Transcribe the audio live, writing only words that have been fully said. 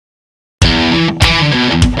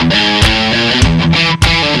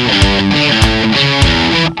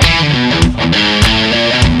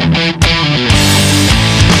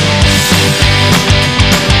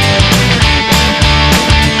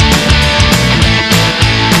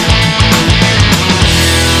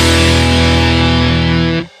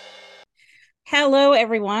Hello,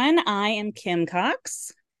 everyone. I am Kim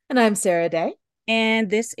Cox, And I'm Sarah Day. and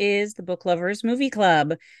this is the Book Lovers Movie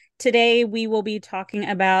Club. Today, we will be talking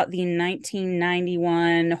about the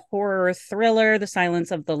 1991 horror thriller, The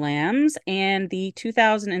Silence of the Lambs, and the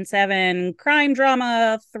 2007 crime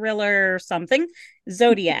drama thriller something,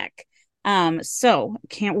 Zodiac. So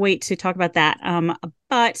can't wait to talk about that.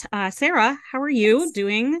 But Sarah, how are you Yes.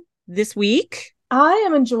 doing this week? I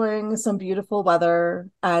am enjoying some beautiful weather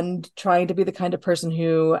and trying to be the kind of person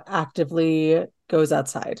who actively goes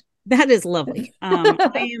outside. That is lovely. I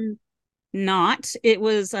am not. It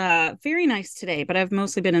was very nice today, but I've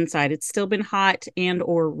mostly been inside. It's still been hot and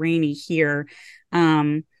or rainy here.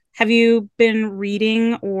 Have you been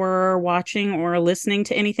reading or watching or listening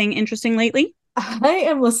to anything interesting lately? I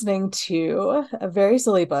am listening to a very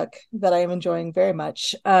silly book that I am enjoying very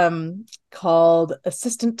much, called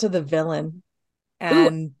Assistant to the Villain. Ooh,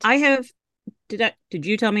 And I have did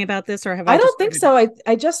you tell me about this or have I I just don't think started it?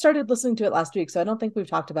 so. I just started listening to it last week, so I don't think we've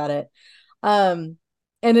talked about it. Um,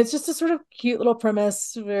 and it's just a sort of cute little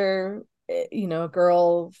premise where a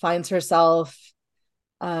girl finds herself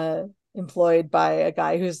uh employed by a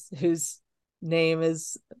guy whose name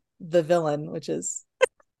is the villain, which is,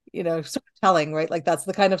 sort of telling, right? Like that's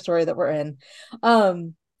the kind of story that we're in.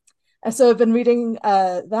 Um, and so I've been reading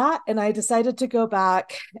that, and I decided to go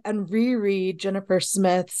back and reread Jennifer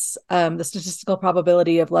Smith's The Statistical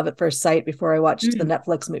Probability of Love at First Sight before I watched the Mm.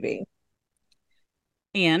 Netflix movie,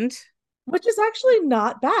 And which is actually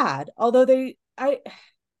not bad. Although they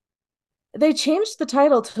changed the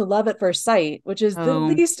title to Love at First Sight, which is the oh,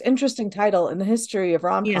 least interesting title in the history of yes,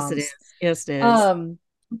 it rom-coms. is. Yes, it is. Um,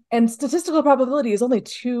 and statistical probability is only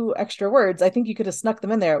two extra words. I think you could have snuck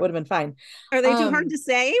them in there. It would have been fine. Are they too hard Um, to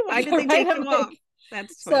say? Why did they right? take I'm them off? like,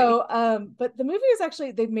 That's funny. but the movie is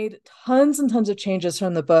actually, they've made tons and tons of changes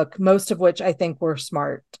from the book, most of which I think were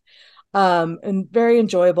smart. And very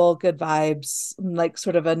enjoyable, good vibes, like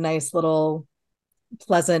sort of a nice little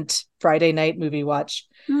pleasant Friday night movie watch.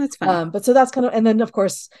 Oh, that's fun. But so that's kind of, and then of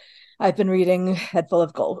course, I've been reading Head Full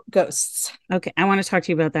of Ghosts. Okay, I want to talk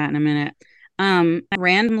to you about that in a minute. I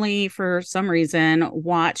randomly, for some reason,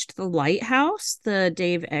 watched The Lighthouse, the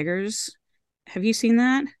Dave Eggers. Have you seen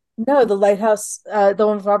that? No, The Lighthouse, the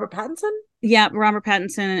one with Robert Pattinson. Yeah, Robert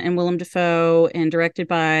Pattinson and Willem Dafoe, and directed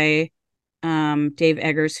by Dave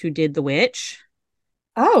Eggers, who did The Witch,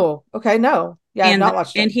 Oh, okay. No, yeah, I've not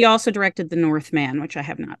watched and it. he also directed The Northman, which I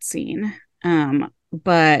have not seen.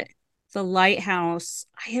 But The Lighthouse,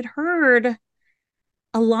 I had heard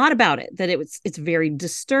a lot about it, that it's very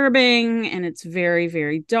disturbing and it's very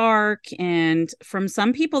very dark, and from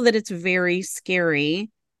some people that it's very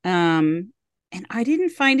scary. And I didn't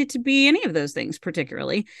find it to be any of those things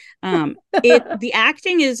particularly. It The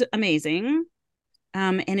acting is amazing.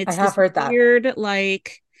 And I it's have this heard that. weird,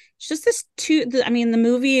 like, it's just this I mean, the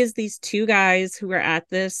movie is these two guys who are at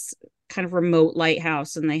this kind of remote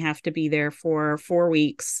lighthouse, and they have to be there for 4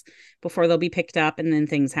 weeks before they'll be picked up, and then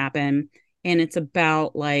things happen. And it's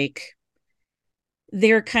about like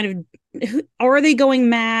they're kind of, are they going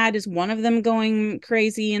mad? Is one of them going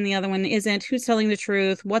crazy and the other one isn't? Who's telling the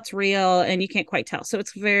truth? What's real? And you can't quite tell. So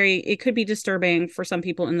it could be disturbing for some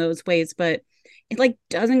people in those ways, but it like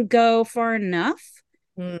doesn't go far enough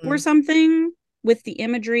or Hmm. something with the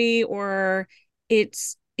imagery, or it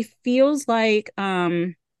feels like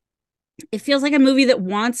it feels like a movie that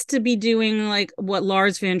wants to be doing like what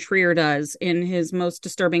Lars von Trier does in his most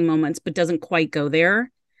disturbing moments, but doesn't quite go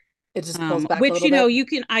there. It just pulls back a Which little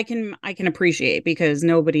bit. I can appreciate, because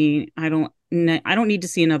nobody I don't need to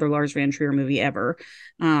see another Lars von Trier movie ever.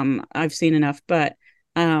 I've seen enough, but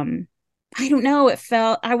um I don't know, it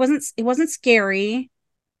wasn't scary.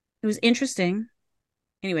 It was interesting.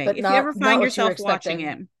 Anyway, But if you ever not find what you were yourself watching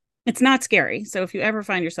expecting. it, it's not scary. So if you ever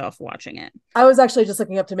find yourself watching it, I was actually just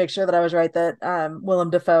looking up to make sure that I was right that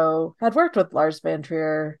Willem Dafoe had worked with Lars Van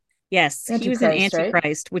Trier, yes, he was in Antichrist, right?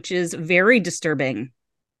 Antichrist, which is very disturbing.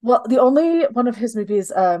 Well, the only one of his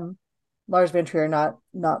movies, Lars Van Trier, not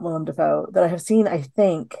Willem Dafoe, that I have seen, I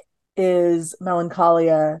think, is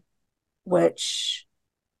Melancholia, which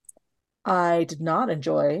I did not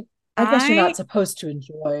enjoy. I guess you're I not supposed to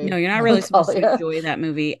enjoy No, you're not really supposed to Melancholia. enjoy that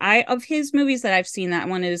movie. I Of his movies that I've seen, that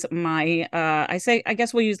one is my I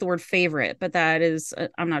guess we'll use the word favorite, but that is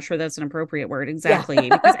I'm not sure that's an appropriate word Yeah. exactly,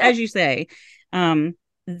 because as you say, um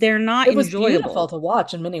they're not It was beautiful enjoyable. to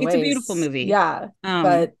watch in many It's a beautiful ways. movie. Yeah.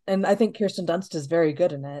 And I think Kirsten Dunst is very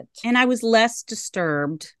good in it. And I was less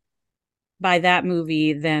disturbed by that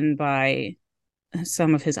movie than by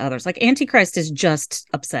some of his others. Like Antichrist is just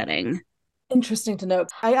upsetting. Interesting to note.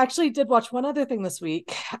 I actually did watch one other thing this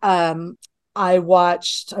week. I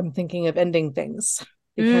watched I'm Thinking of Ending Things.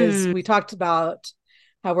 because Mm. we talked about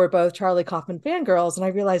how we're both Charlie Kaufman fangirls, and I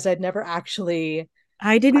realized I'd never actually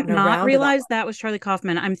I didn't gotten not around to that realize one. that was Charlie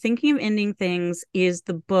Kaufman. I'm thinking of Ending Things is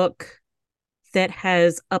the book that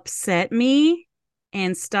has upset me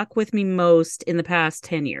and stuck with me most in the past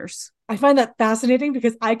 10 years. I find that fascinating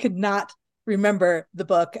because I could not remember the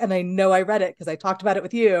book, and I know I read it because I talked about it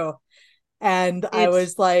with you, and I It's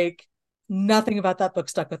was like, nothing about that book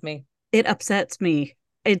stuck with me. it upsets me.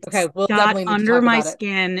 It's Okay, we'll got definitely need to under talk my about it.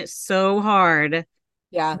 skin so hard,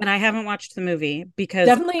 Yeah, but I haven't watched the movie because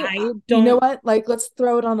definitely. I You know don't, what? Like, let's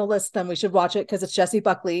throw it on the list. Then we should watch it because it's Jesse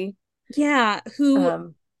Buckley. yeah, who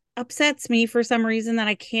Um, upsets me for some reason that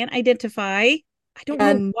I can't identify. I don't know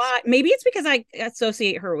and why. Maybe it's because I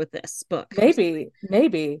associate her with this book for some reason.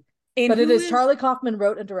 maybe, And but it is Charlie Kaufman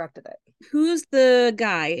wrote and directed it. who's the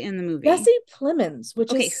guy in the movie? Jesse Plemons,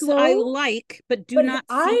 which Okay, is who I so, like but do but not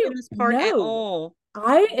see I in this part at know all.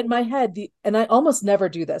 I in my head and I almost never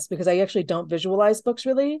do this because I actually don't visualize books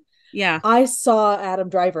really. Yeah. I saw Adam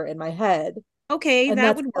Driver in my head, Okay, and that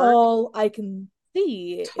that's would work. all I can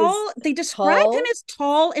see is Tall, they describe him tall, as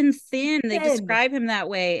tall and thin. They thin. describe him that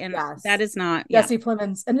way, and that Yes. is not, yeah. Jesse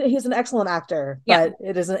Plemons, and he's an excellent actor, Yeah. but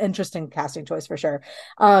it is an interesting casting choice for sure.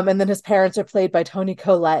 And then his parents are played by Tony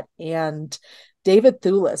Collette and David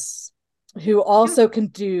Thewlis, who also can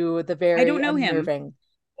do the I don't very know him. unnerving.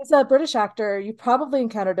 He's a British actor. You probably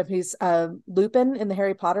encountered him. He's Lupin in the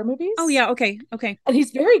Harry Potter Oh movies, yeah, okay, okay. and he's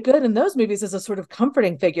very good in those movies as a sort of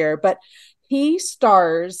comforting figure. But he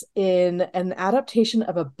stars in an adaptation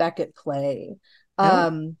of a Beckett play,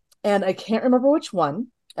 Oh. and I can't remember which one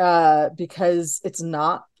because it's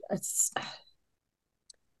not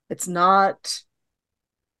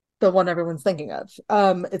the one everyone's thinking of.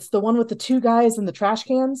 It's the one with the two guys in the trash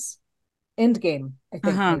cans. Endgame, I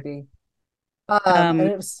think Uh-huh. maybe. And Um,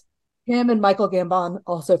 it was him and Michael Gambon,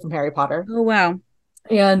 also from Harry Potter. oh wow.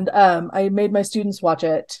 And I made my students watch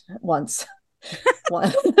it once.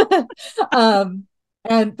 One. um,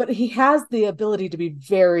 and but he has the ability to be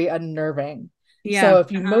very unnerving. Yeah. So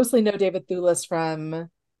if you Uh-huh. mostly know David Thewlis from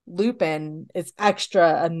Lupin, it's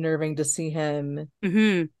extra unnerving to see him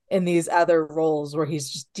Mm-hmm. in these other roles where he's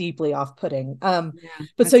just deeply off-putting. Yeah,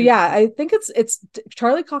 But so that's yeah, interesting. I think it's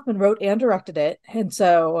Charlie Kaufman wrote and directed it, and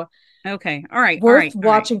so Okay. All right. All right. worth All right.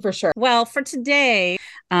 watching for sure. Well, for today,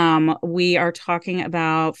 we are talking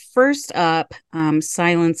about first up,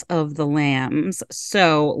 Silence of the Lambs.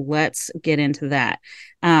 So let's get into that.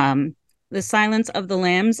 Um, the Silence of the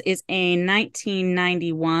Lambs is a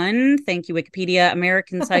 1991, thank you, Wikipedia,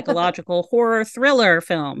 American psychological horror thriller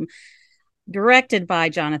film directed by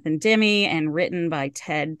Jonathan Demme and written by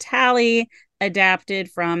Ted Talley, adapted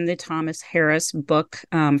from the Thomas Harris book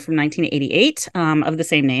from 1988 of the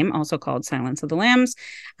same name, also called Silence of the Lambs.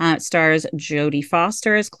 It stars Jodie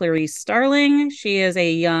Foster as Clarice Starling. She is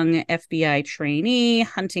a young FBI trainee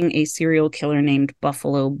hunting a serial killer named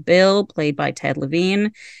Buffalo Bill, played by Ted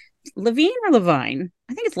Levine. Levine or Levine?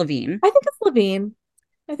 I think it's Levine. I think it's Levine.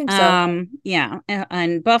 I think so. Yeah,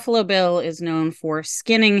 and Buffalo Bill is known for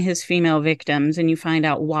skinning his female victims, and you find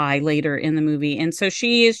out why later in the movie. And so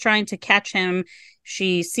she is trying to catch him.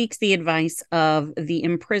 She seeks the advice of the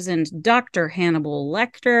imprisoned Dr. Hannibal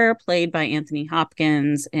Lecter, played by Anthony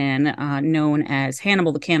Hopkins and known as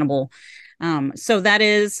Hannibal the Cannibal. So that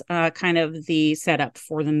is kind of the setup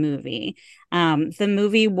for the movie. The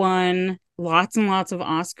movie won lots and lots of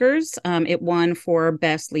Oscars. It won for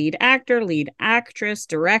Best Lead Actor, Lead Actress,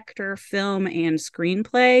 Director, Film, and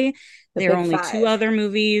Screenplay. The There are Big only two Five. other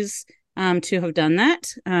movies to have done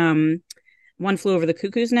that. One Flew Over the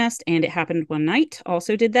Cuckoo's Nest and It Happened One Night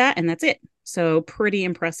also did that, and that's it. So pretty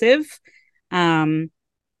impressive. Um,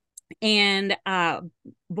 and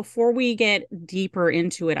before we get deeper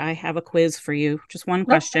into it, I have a quiz for you. Just one No,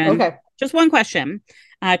 question. okay, Just one question.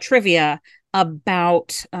 Trivia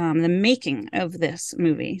about the making of this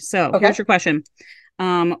movie. So okay. here's your question.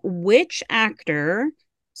 Which actor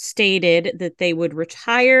stated that they would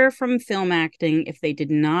retire from film acting if they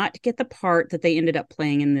did not get the part that they ended up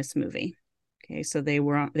playing in this movie? Okay, so they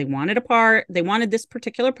wanted a part, they wanted this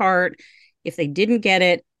particular part. If they didn't get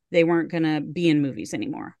it, they weren't going to be in movies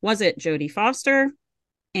anymore. Was it Jodie Foster,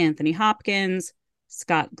 Anthony Hopkins,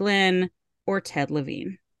 Scott Glenn, or Ted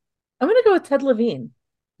Levine? I'm gonna go with Ted Levine.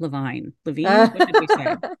 Levine? What did we say?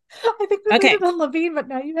 I think we might Okay, have done Levine, but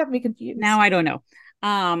now you have me now confused. I don't know.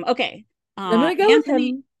 Okay. I'm gonna go with Anthony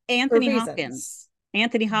him for Anthony Hopkins. reasons.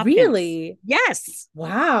 Anthony Hopkins. Really? Yes.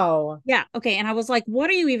 Wow. Yeah. Okay. And I was like, what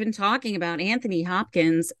are you even talking about, Anthony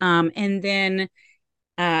Hopkins? And then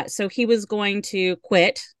so he was going to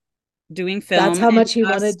quit doing That's film how and much he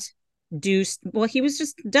wanted just well, he was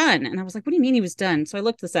just done. And I was like, what do you mean he was done? So I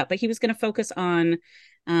looked this up, but he was going to focus on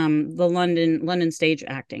the London stage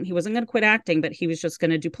acting. He wasn't going to quit acting, but he was just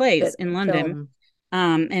going to do plays Bit in London,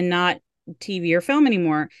 film. and not TV or film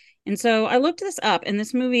anymore. And so I looked this up, and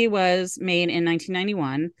this movie was made in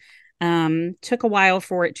 1991. Took a while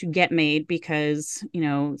for it to get made because,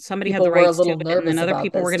 somebody had the People were a rights to little it and then nervous other about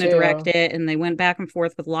people were this going to direct too. it, and they went back and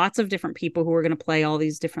forth with lots of different people who were going to play all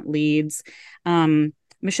these different leads.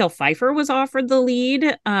 Michelle Pfeiffer was offered the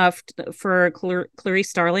lead for Clarice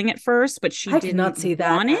Starling at first, but she I could not didn't see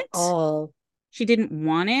that want at it. all. She didn't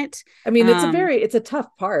want it. I mean, Um, it's a tough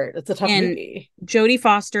part. It's a tough and movie. Jodie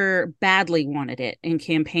Foster badly wanted it and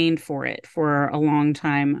campaigned for it for a long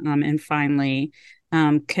time, and finally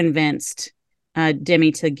convinced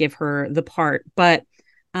Demi to give her the part. But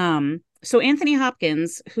so Anthony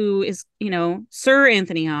Hopkins, who is, Sir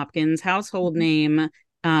Anthony Hopkins, household name,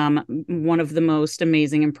 one of the most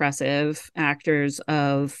amazing, impressive actors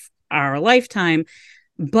of our lifetime,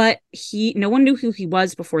 but no one knew who he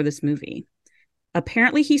was before this movie.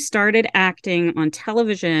 Apparently, he started acting on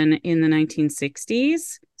television in the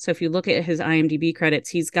 1960s. So if you look at his IMDb credits,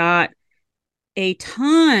 he's got a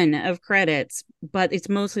ton of credits, but it's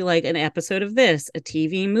mostly like an episode of this, a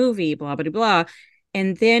TV movie, blah blah blah.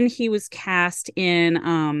 And then he was cast in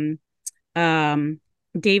um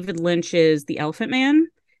David Lynch's The Elephant Man,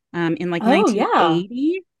 in like Oh yeah.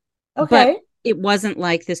 1980, but Okay. it wasn't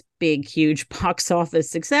like this big huge box office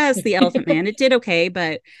success. The Elephant Man, it did okay,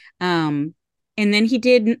 but um and then he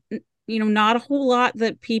did, not a whole lot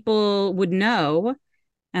that people would know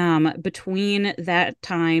between that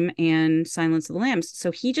time and Silence of the Lambs.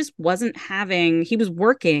 So he just wasn't having, he was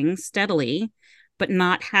working steadily, but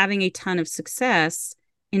not having a ton of success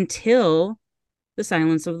until the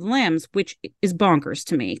Silence of the Lambs, which is bonkers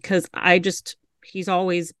to me because he's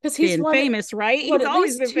always Because been famous, right? what He's at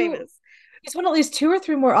always least been two famous. he's won at least two or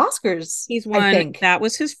three more Oscars, He's I won, think. that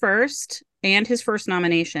was his first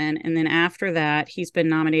nomination. And then after that, he's been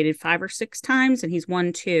nominated 5 or 6 times and he's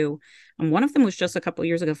won two. And one of them was just a couple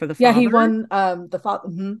years ago for The Yeah, he Father. won the father.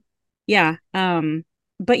 Yeah.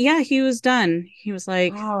 But yeah, he was done. He was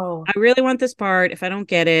like, Wow. I really want this part. If I don't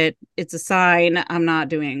get it, it's a sign I'm not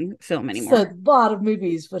doing film So anymore. a lot of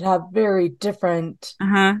movies would have very different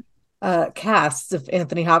Uh-huh. casts if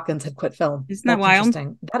Anthony Hopkins had quit film. Isn't that That's wild?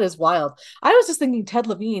 interesting. That is wild. I was just thinking Ted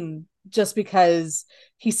Levine just because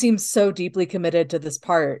he seems so deeply committed to this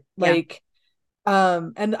part. Yeah.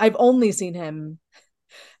 And I've only seen him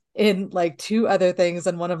in like two other things,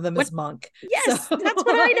 and one of them What? is Monk. So Yes, that's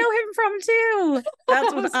what I know him from too. That's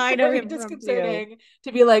that what was I know very him from too. disconcerting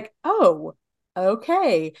to be like, oh,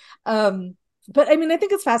 okay. But I mean, I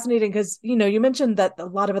think it's fascinating because you mentioned that a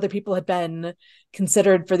lot of other people had been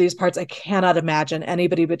considered for these parts. I cannot imagine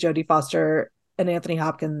anybody but Jodie Foster and Anthony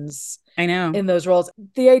Hopkins I know. in those roles.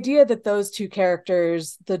 The idea that those two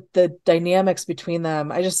characters, the dynamics between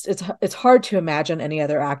them, it's hard to imagine any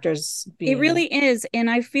other actors It being. really is. And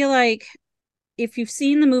I feel like if you've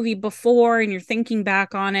seen the movie before and you're thinking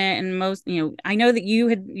back on it, and I know that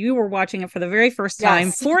you were watching it for the very first time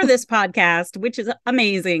Yes. for this podcast, which is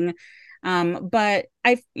amazing. But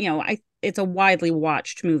it's a widely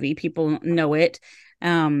watched movie. People know it.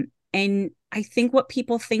 And I think what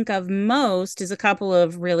people think of most is a couple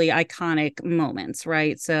of really iconic moments,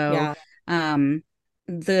 right? So, Yeah. um,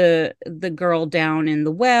 the girl down in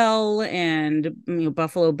the well, and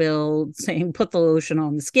Buffalo Bill saying put the lotion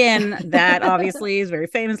on the skin, that obviously is a very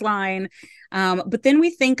famous line. But then we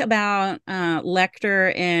think about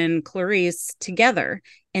Lecter and Clarice together,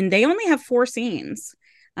 and they only have 4 scenes,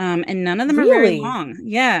 and none of them are very Really? long.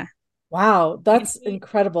 Yeah. Wow, And that's he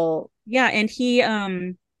incredible. yeah and he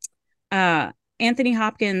uh Anthony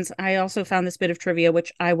Hopkins, I also found this bit of trivia,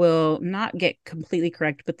 which I will not get completely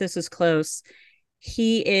correct, but this is close.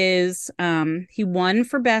 He won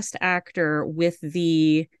for best actor with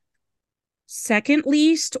the second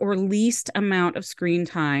least or least amount of screen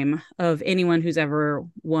time of anyone who's ever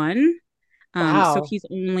won. So Wow. he's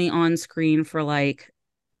only on screen for like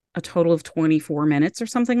a total of 24 minutes or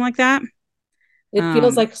something like that. It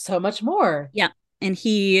feels Um, like so much more. yeah. And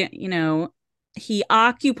he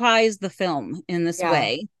occupies the film in this Yeah,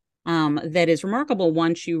 way, that is remarkable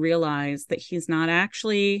once you realize that he's not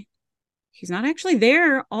actually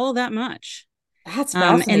there all that much. that's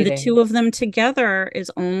And the fascinating. two of them together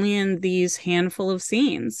is only in these handful of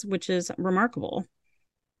scenes, which is remarkable.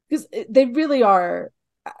 Because they really are.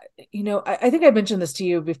 I think I mentioned this to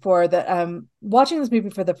you before that watching this movie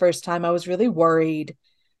for the first time, I was really worried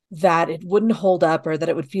that it wouldn't hold up or that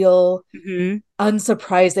it would feel Mm-hmm.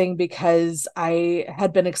 unsurprising because I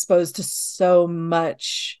had been exposed to so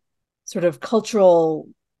much sort of cultural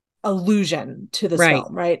allusion to this Right.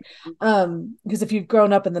 film, right? Because if you've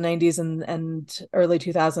grown up in the 90s and early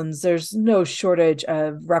 2000s, there's no shortage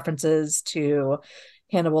of references to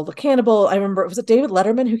Hannibal the Cannibal. I remember, was it David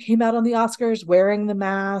Letterman who came out on the Oscars wearing the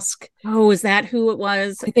mask? Oh, is that who it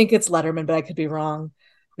was? I think it's Letterman, but I could be wrong.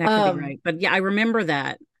 That could be Um, right. But yeah, I remember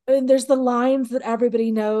that. and there's the lines that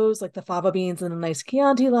everybody knows, like the fava beans and a nice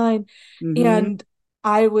Chianti line. Mm-hmm. And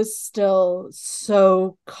I was still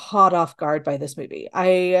so caught off guard by this movie.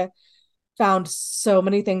 I found so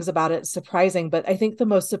many things about it surprising, but I think the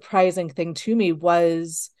most surprising thing to me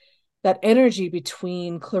was that energy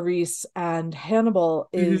between Clarice and Hannibal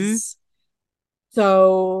Mm-hmm. is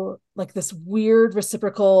so like this weird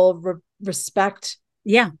reciprocal respect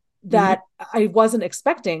Yeah. Mm-hmm. that I wasn't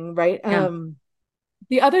expecting, right? Yeah.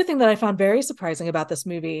 The other thing that I found very surprising about this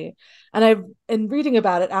movie, and I've in reading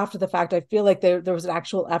about it after the fact, I feel like there was an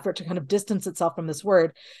actual effort to kind of distance itself from this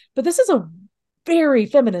word, but this is a very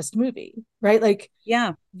feminist movie, right? Like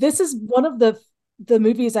Yeah. this is one of the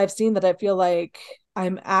movies I've seen that I feel like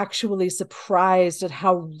I'm actually surprised at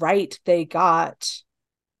how right they got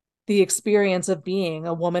the experience of being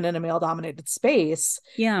a woman in a male dominated space.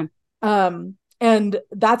 Yeah. And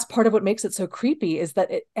that's part of what makes it so creepy is that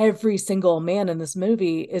every single man in this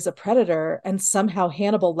movie is a predator, and somehow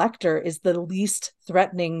Hannibal Lecter is the least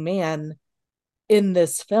threatening man in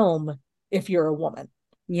this film if you're a woman.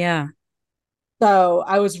 Yeah. So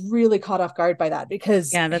I was really caught off guard by that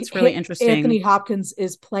because Yeah. That's really Anthony interesting. Hopkins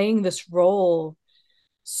is playing this role.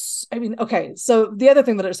 I mean, okay. So the other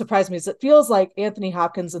thing that it surprised me is it feels like Anthony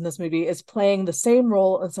Hopkins in this movie is playing the same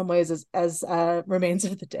role in some ways as Remains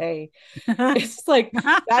of the Day. It's like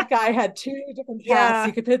that guy had two different paths he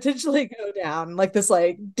Yeah. could potentially go down, like this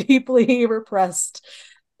like deeply repressed,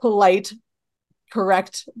 polite,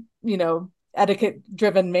 correct, etiquette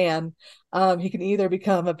driven man. He can either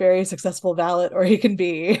become a very successful valet or he can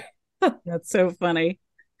be That's so funny.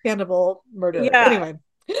 cannibal murderer. Yeah. Anyway,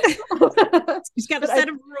 He's got a but set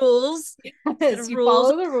of rules, set yes, of you rules,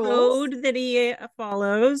 follow a the rules code that he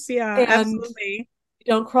follows. Yeah, and absolutely. you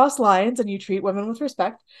don't cross lines and you treat women with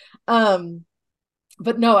respect. Um,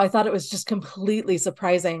 but no, I thought it was just completely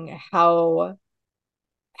surprising how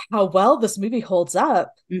well this movie holds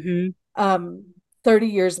up. Hmm. Um, 30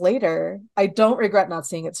 years later, I don't regret not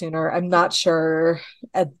seeing it sooner. I'm not sure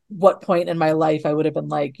at what point in my life I would have been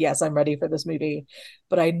like, yes, I'm ready for this movie,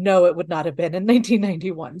 but I know it would not have been in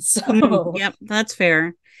 1991. Mm, So, yep, that's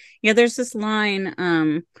fair. Yeah, there's this line.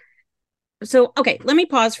 So okay, let me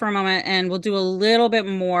pause for a moment and we'll do a little bit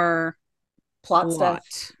more plot stuff.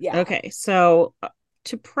 plot. Yeah. Okay, so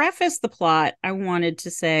to preface the plot, I wanted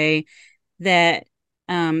to say that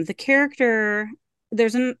the character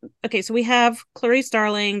there's an okay, so we have Clarice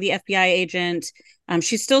Starling, the FBI agent.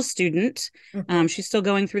 She's still a student. Mm-hmm. She's still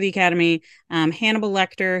going through the academy. Hannibal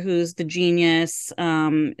Lecter, who's the genius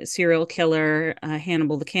serial killer,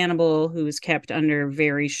 Hannibal the cannibal, who is kept under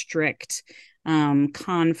very strict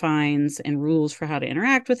confines and rules for how to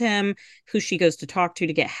interact with him, who she goes to talk to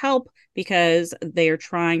get help because they are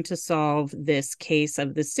trying to solve this case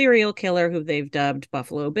of the serial killer who they've dubbed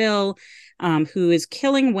Buffalo Bill, who is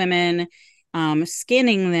killing women,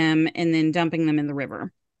 skinning them, and then dumping them in the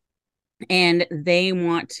river. And they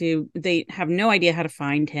have no idea how to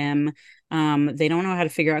find him. They don't know how to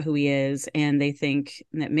figure out who he is. And they think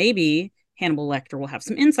that maybe Hannibal Lecter will have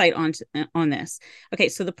some insight on this. Okay,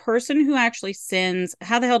 so the person who actually sends,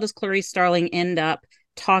 how the hell does Clarice Starling end up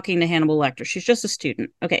talking to Hannibal Lecter? She's just a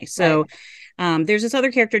student. Okay, so Right. there's this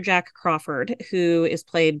other character, Jack Crawford, who is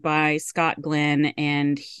played by Scott Glenn,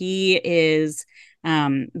 and he is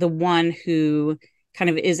the one who kind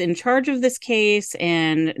of is in charge of this case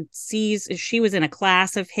and sees she was in a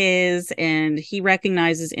class of his, and he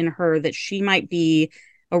recognizes in her that she might be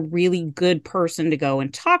a really good person to go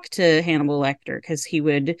and talk to Hannibal Lecter because he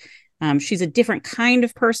would. She's a different kind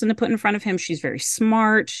of person to put in front of him. She's very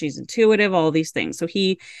smart. She's intuitive, all these things. So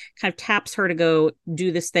he kind of taps her to go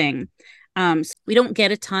do this thing. So we don't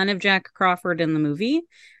get a ton of Jack Crawford in the movie,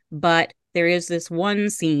 but there is this one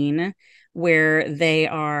scene where they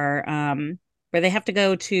have to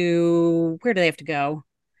go to where do they have to go?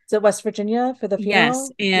 Is it West Virginia for the Yes,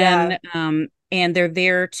 funeral? Yeah. and they're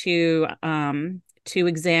there to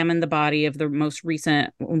examine the body of the most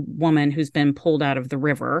recent woman who's been pulled out of the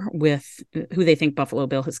river with who they think Buffalo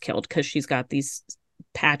Bill has killed because she's got these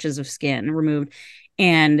patches of skin removed.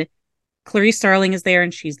 And Clarice Starling is there,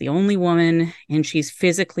 and she's the only woman, and she's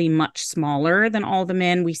physically much smaller than all the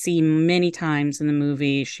men we see many times in the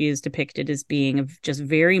movie. She is depicted as being of just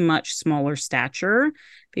very much smaller stature,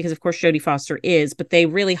 because of course Jodie Foster is, but they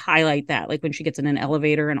really highlight that, like when she gets in an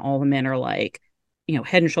elevator and all the men are like,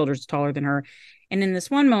 head and shoulders taller than her. And in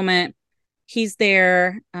this one moment, he's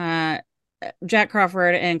there. Jack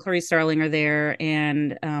Crawford and Clarice Starling are there,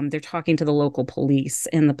 and they're talking to the local police.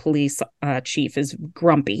 And the police chief is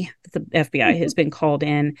grumpy that the FBI has been called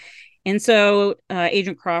in. And so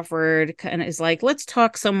Agent Crawford kind of is like, let's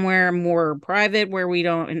talk somewhere more private where we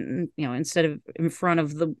don't, instead of in front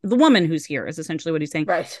of the woman who's here, is essentially what he's saying.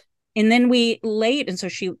 Right. And then and so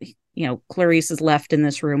she, Clarice is left in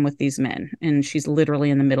this room with these men, and she's literally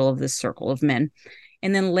in the middle of this circle of men.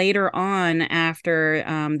 And then later on, after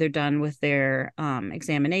they're done with their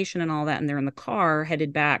examination and all that, and they're in the car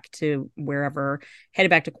headed back to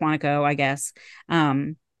Quantico, I guess.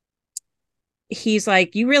 He's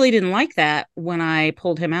like, you really didn't like that when I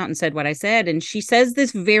pulled him out and said what I said. And she says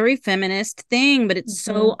this very feminist thing, but it's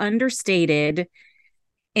Mm-hmm. so understated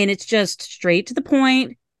and it's just straight to the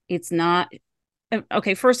point. It's not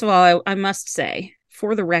okay. First of all, I must say,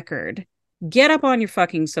 for the record, get up on your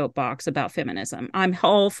fucking soapbox about feminism. I'm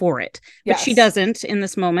all for it. But she Yes. doesn't in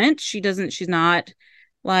this moment. She's not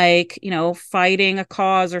like, fighting a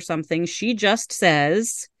cause or something. She just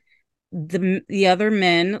says, the other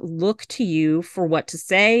men look to you for what to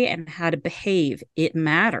say and how to behave. It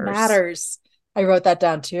matters. Matters. I wrote that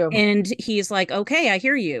down too. And he's like, okay, I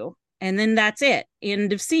hear you. And then that's it.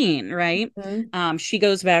 End of scene, right? Mm-hmm. She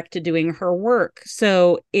goes back to doing her work.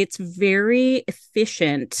 So it's very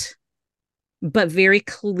efficient, but very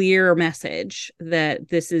clear message that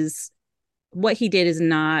this is what he did is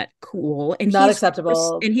not cool. And Not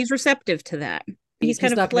acceptable. he's receptive to that. He's kind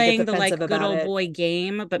He's of not going to get playing the defensive like good about old it. boy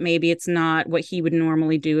game, but maybe it's not what he would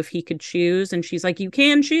normally do if he could choose. And she's like, you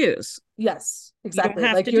can choose. Yes, You don't exactly.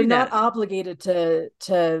 have Like to you're do not that. obligated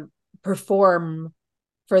to perform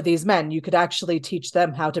for these men. You could actually teach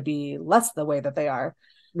them how to be less the way that they are.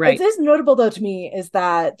 It Right. is notable though to me is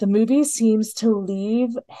that the movie seems to leave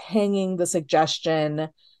hanging the suggestion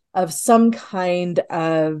of some kind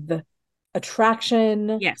of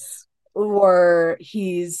attraction, Yes. or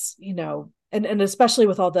he's, and especially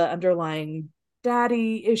with all the underlying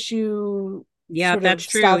daddy issue Yeah, sort that's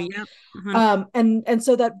of true. stuff. Yep. 100. And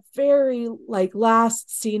so that very like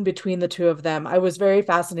last scene between the two of them, I was very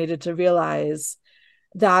fascinated to realize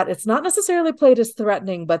that it's not necessarily played as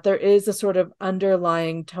threatening, but there is a sort of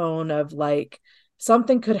underlying tone of like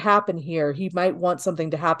something could happen here. He might want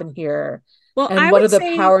something to happen here. Well, And I what would are the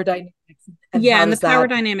say, power dynamics, and yeah, how and the does power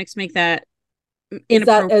that, dynamics make that is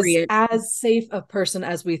that as inappropriate. safe a person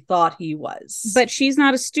as we thought he was? But she's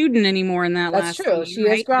not a student anymore in that That's last true. scene, She has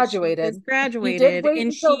right? Because she has graduated. He did graduated wait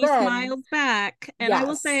and until she then. smiles back. And I will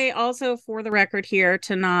Yes. say also for the record here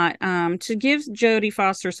to not to give Jodie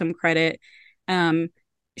Foster some credit. Um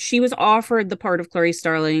she was offered the part of Clarice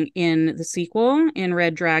Starling in the sequel in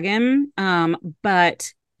Red Dragon.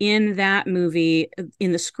 But in that movie,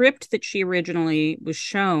 in the script that she originally was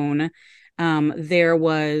shown, there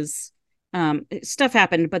was stuff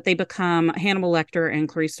happened, but they become Hannibal Lecter and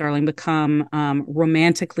Clarice Starling become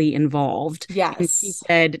romantically involved. And she Yes.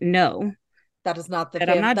 said, no, That is not the that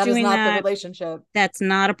I'm not that is doing not the that. relationship. That's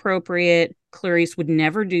not appropriate. Clarice would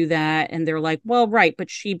never do that. And they're like, well, right, but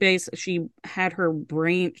she had her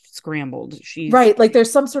brain scrambled. She's Right. Like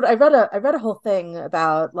there's some sort of I read a whole thing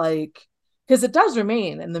about like, because it does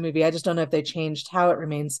remain in the movie. I just don't know if they changed how it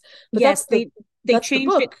remains. But yes, they that's the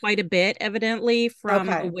changed it book. quite a bit, evidently, from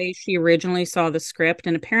the Okay. way she originally saw the script,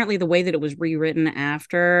 and apparently the way that it was rewritten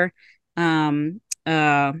after. Um,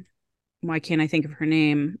 uh, why can't I think of her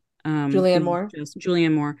name? Julianne Who Moore. just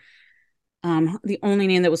Julianne Moore. The only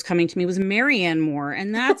name that was coming to me was Marianne Moore,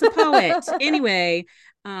 and that's a poet. Anyway,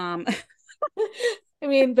 um, I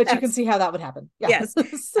mean, but you can that's see how that would happen. Yeah.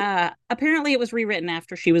 yes. Apparently, it was rewritten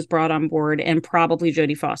after she was brought on board, and probably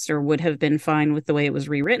Jodie Foster would have been fine with the way it was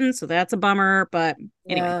rewritten. So that's a bummer. But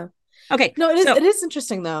anyway, Yeah. okay. No, it is So, it is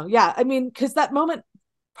interesting though. Yeah. I mean, because that moment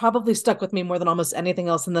probably stuck with me more than almost anything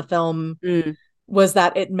else in the film, mm, was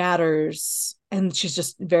that it matters. And she's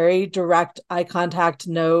just very direct, eye contact,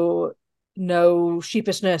 no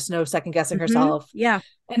sheepishness, no second guessing herself. yeah,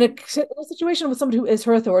 And a situation with somebody who is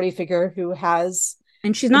her authority figure, who has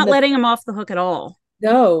and she's in not the letting him off the hook at all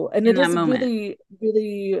no, and in it that is moment. really,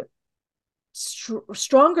 really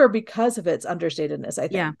stronger because of its understatedness, I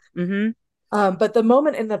Yeah. think. Mm-hmm. But the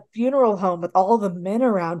moment in the funeral home with all the men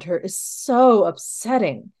around her is so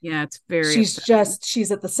upsetting. Yeah, it's very upsetting.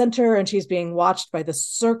 She's at the center and she's being watched by the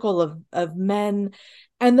circle of men.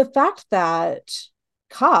 And the fact that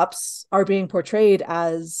cops are being portrayed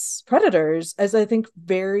as predators, as I think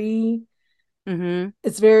very, Mm-hmm.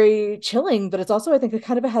 it's very chilling, but it's also, I think, a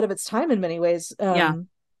kind of ahead of its time in many ways. Yeah.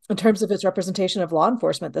 In terms of its representation of law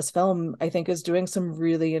enforcement, this film, I think, is doing some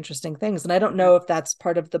really interesting things. And I don't Yeah. know if that's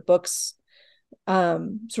part of the book's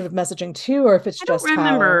sort of messaging too, or if it's I don't just how.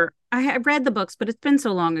 remember. I read the books, but it's been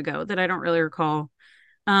so long ago that I don't really recall.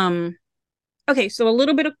 Um, okay, so a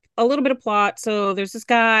little bit of plot. So there's this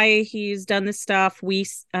guy, he's done this stuff.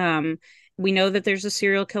 We know that there's a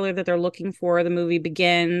serial killer that they're looking for. The movie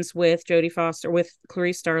begins with Jodie Foster with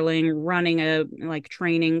Clarice Starling running a like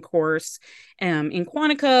training course in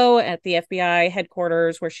Quantico at the FBI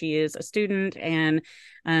headquarters where she is a student, and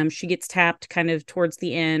she gets tapped kind of towards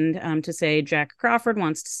the end to say Jack Crawford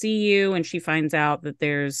wants to see you, and she finds out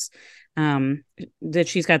um, that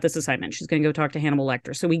she's got this assignment. She's going to go talk to Hannibal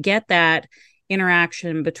Lecter. So we get that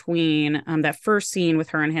interaction between that first scene with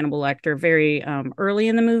her and Hannibal Lecter very early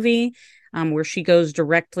in the movie, where she goes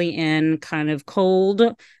directly in kind of cold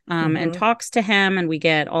and Mm-hmm. talks to him. And we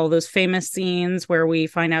get all those famous scenes where we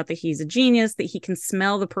find out that he's a genius, that he can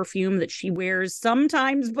smell the perfume that she wears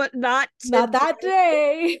sometimes, but not Not today. that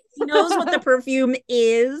day. He knows what the perfume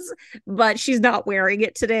is, but she's not wearing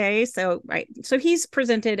it today. So, right. So he's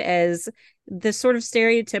presented as this sort of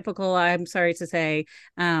stereotypical, I'm sorry to say,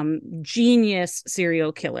 genius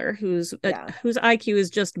serial killer Yeah. whose IQ is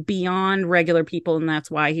just beyond regular people, and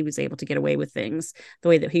that's why he was able to get away with things the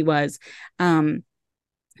way that he was. Um,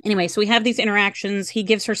 anyway, so we have these interactions. He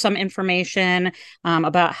gives her some information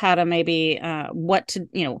about how to maybe what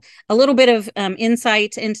to, a little bit of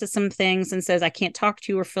insight into some things, and says, I can't talk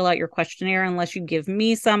to you or fill out your questionnaire unless you give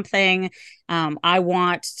me something. I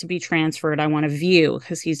want to be transferred. I want to view,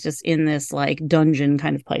 because he's just in this like dungeon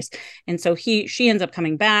kind of place. And so she ends up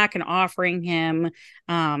coming back and offering him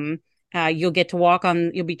you'll get to walk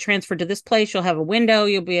on, you'll be transferred to this place, you'll have a window,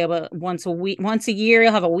 you'll be able once a year,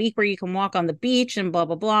 you'll have a week where you can walk on the beach and blah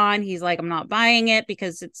blah blah. And he's like, I'm not buying it,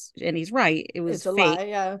 because and he's right, it was It's a fake, lie.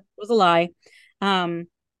 Yeah. it was a lie. um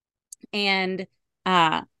and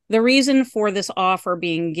the reason for this offer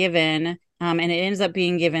being given, and it ends up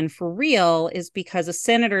being given for real, is because a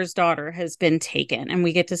senator's daughter has been taken. And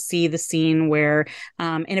we get to see the scene where,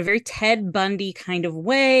 in a very Ted Bundy kind of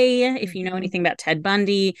way, if you know Mm-hmm. anything about Ted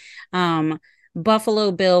Bundy, um,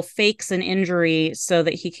 Buffalo Bill fakes an injury so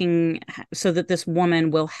that this woman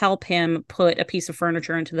will help him put a piece of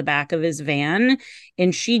furniture into the back of his van.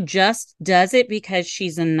 And she just does it because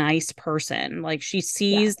she's a nice person. Like, she Yeah.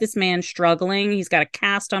 sees this man struggling. He's got a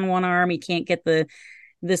cast on one arm. He can't get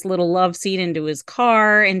this little love seat into his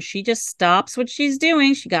car, and she just stops what she's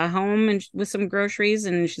doing. She got home and with some groceries,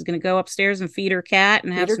 and she's going to go upstairs and feed her cat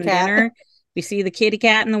and have Peter some Cat. dinner. We see the kitty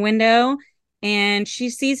cat in the window, and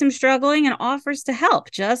she sees him struggling and offers to help.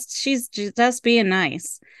 She's just being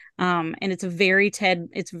nice. And it's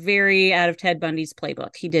very out of Ted Bundy's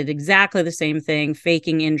playbook. He did exactly the same thing,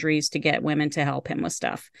 faking injuries to get women to help him with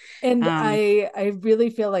stuff. And um I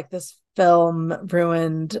really feel like this film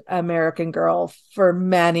ruined American Girl for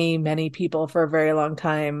many, many people for a very long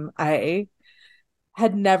time. I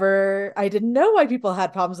didn't know why people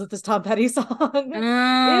had problems with this Tom Petty song. It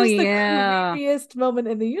oh was the yeah, creepiest moment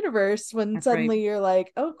in the universe when that's right. suddenly you're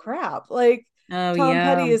like, oh crap, like Oh Tom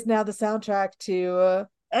yeah. Petty is now the soundtrack to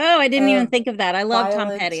Oh, I didn't a even think of that. I love Tom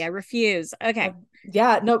violent. Petty. I refuse. Okay.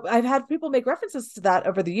 Yeah, no, I've had people make references to that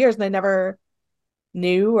over the years, and I never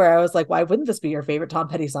knew, where I was like, why wouldn't this be your favorite Tom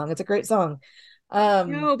Petty song? It's a great song. No,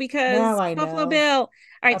 Now because I Buffalo know. Bill. All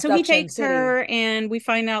right, so he Abduction takes City. her, and we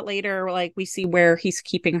find out later, like, we see where he's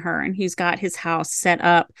keeping her, and he's got his house set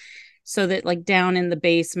up so that, like, down in the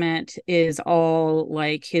basement is all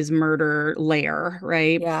like his murder lair,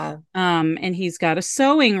 right? Yeah. And he's got a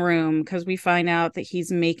sewing room, because we find out that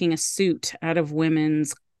he's making a suit out of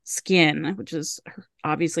women's skin, which is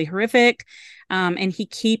obviously horrific. And he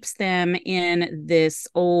keeps them in this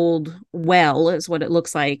old well, is what it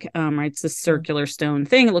looks like. Right, it's this Mm. circular stone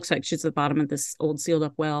thing. It looks like she's at the bottom of this old sealed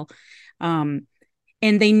up well. Um,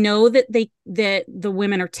 and they know that the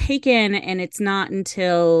women are taken, and it's not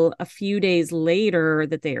until a few days later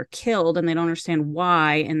that they are killed, and they don't understand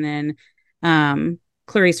why. And then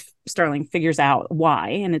Clarice Starling figures out why,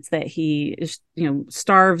 and it's that he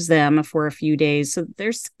starves them for a few days so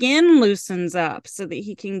their skin loosens up so that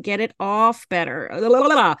he can get it off better.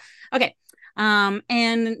 Okay.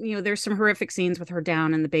 And there's some horrific scenes with her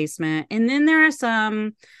down in the basement, and then there are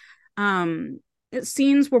some um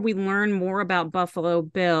scenes where we learn more about Buffalo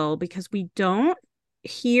Bill, because we don't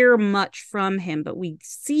hear much from him, but we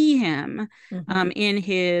see him Mm-hmm.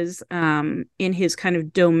 in his kind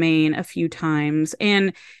of domain a few times.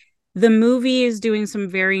 And the movie is doing some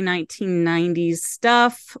very 1990s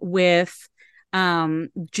stuff with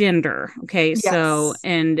gender. Okay, so, Yes.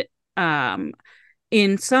 and um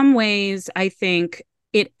in some ways I think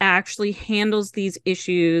it actually handles these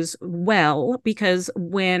issues well, because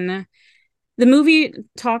when The movie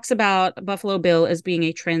talks about Buffalo Bill as being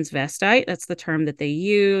a transvestite. That's the term that they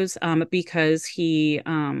use, because he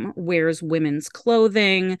wears women's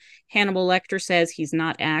clothing. Hannibal Lecter says he's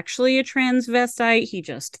not actually a transvestite. He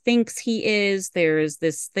just thinks he is. There's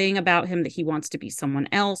this thing about him that he wants to be someone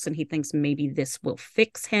else, and he thinks maybe this will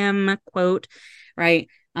fix him, quote, right?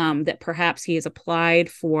 That perhaps he has applied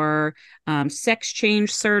for sex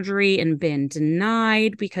change surgery and been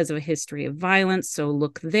denied because of a history of violence. So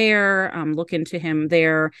look there, look into him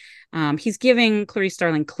there. He's giving Clarice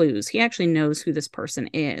Starling clues. He actually knows who this person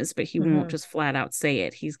is, but he won't Mm-hmm. just flat out say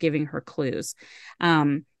it. He's giving her clues.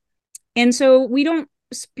 And so we don't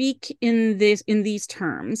speak in these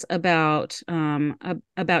terms about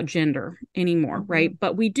gender anymore, Mm-hmm. right?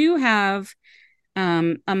 But we do have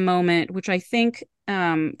a moment which I think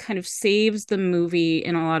kind of saves the movie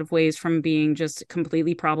in a lot of ways from being just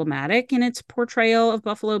completely problematic in its portrayal of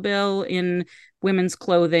Buffalo Bill in women's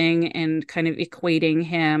clothing and kind of equating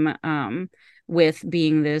him with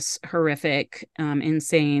being this horrific,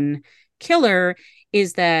 insane killer.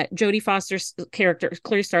 Is that Jodie Foster's character,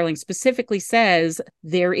 Clary Starling, specifically says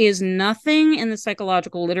there is nothing in the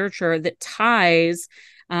psychological literature that ties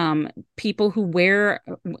people who wear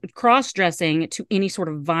cross-dressing to any sort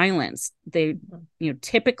of violence. They, Mm-hmm.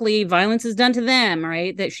 typically violence is done to them,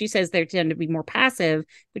 right? That she says they tend to be more passive,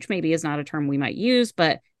 which maybe is not a term we might use,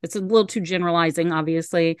 but it's a little too generalizing,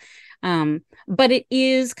 obviously. But it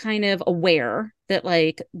is kind of aware that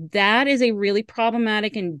like that is a really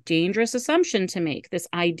problematic and dangerous assumption to make, this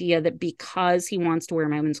idea that because he wants to wear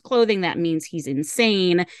women's clothing that means he's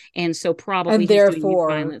insane, and so probably And he's doing these therefore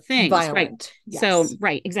violent things, right? violent. So Yes,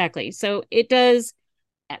 right, exactly. So it does,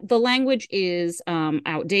 the language is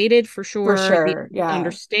outdated for for sure. The, sure. the Yeah.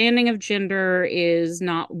 understanding of gender is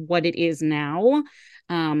not what it is now.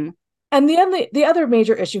 um And the other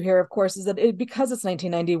major issue here, of course, is that because it's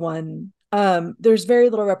 1991, there's very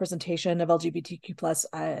little representation of LGBTQ plus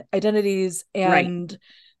identities, right. and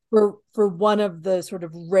for one of the sort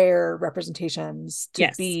of rare representations to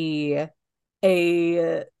Yes. be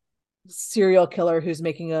a serial killer who's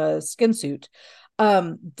making a skin suit,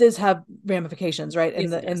 does have ramifications, right?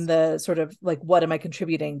 In Yes, it the does. sort of like, what am I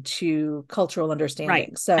contributing to cultural Right.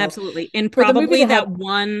 understanding? So Absolutely. And for the movie to have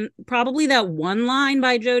probably that one line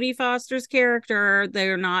by Jodie Foster's character,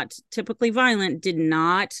 they're not typically violent, did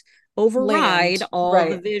not override land, all the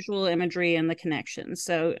right? visual imagery and the connections.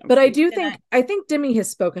 So But I do and think I think Demi has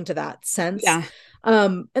spoken to that sense. yeah,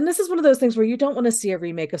 And this is one of those things where you don't want to see a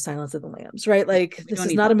remake of Silence of the Lambs, right? yeah, Like, we this don't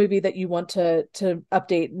is need not a that. movie that you want to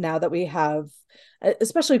update now that we have,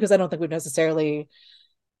 especially because I don't think we've necessarily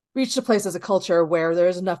reached a place as a culture where there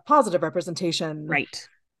is enough positive representation. Right.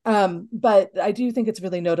 But I do think it's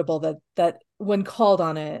really notable that when called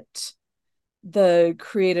on it, the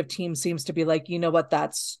creative team seems to be like, you know what,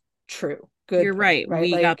 that's true. Good You're point, right. right?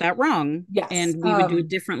 We got Like, that wrong. yes. And we would do it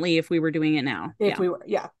differently if we were doing it now. If Yeah. we were,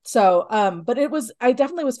 yeah. So but I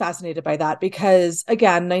definitely was fascinated by that because,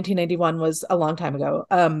 again, 1991 was a long time ago,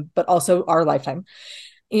 but also our lifetime.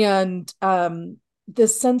 And the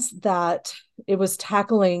sense that it was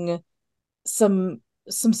tackling some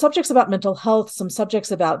some subjects about mental health, some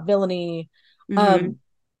subjects about villainy, Mm-hmm. um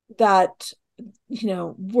that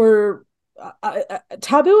were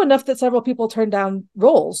taboo enough that several people turned down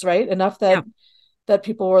roles, right? Enough Yeah. that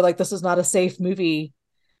people were like, this is not a safe movie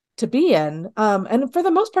to be in. And for the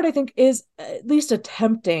most part, I think is at least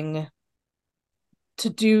attempting to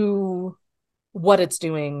do what it's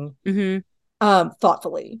doing Mm-hmm.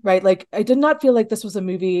 thoughtfully, right? Like, I did not feel like this was a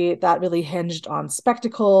movie that really hinged on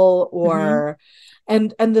spectacle Mm-hmm. or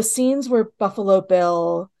and the scenes where Buffalo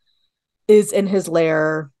Bill is in his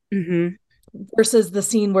lair Mm-hmm. versus the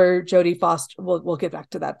scene where Jodie Foster, we'll get back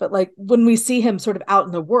to that, but like when we see him sort of out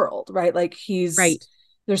in the world, right? Like, Right.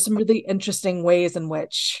 there's some really interesting ways in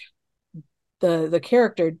which the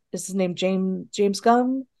character, is his name James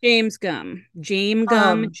Gunn? James Gum. James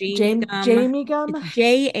Gum. James Gum. Jamie It's Gum.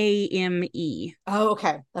 Jame. Oh,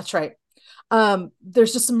 okay, that's right.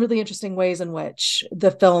 There's just some really interesting ways in which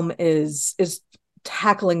the film is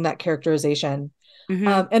tackling that characterization.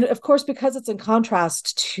 Mm-hmm. And of course, because it's in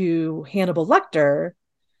contrast to Hannibal Lecter,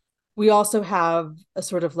 we also have a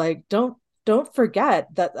sort of like, don't forget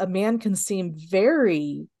that a man can seem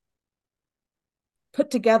very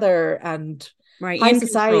put together and Right. high In control.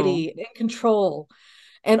 society, in control,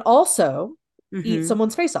 and also eat Mm-hmm.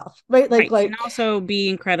 someone's face off, right? Right. And Like, also be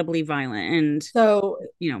incredibly violent and, so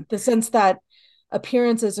you know, the sense that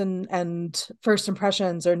appearances and first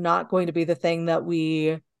impressions are not going to be the thing that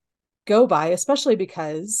we go by, especially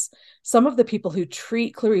because some of the people who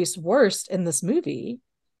treat Clarice worst in this movie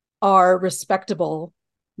are respectable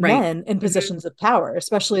right. men in Mm-hmm. positions of power,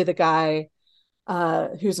 especially the guy.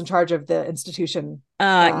 who's in charge of the institution.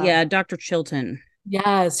 Yeah, Dr. Chilton.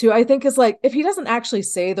 Yes, who I think is like, if he doesn't actually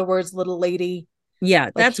say the words little lady, Yeah,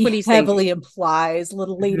 like that's he what he's saying. heavily implies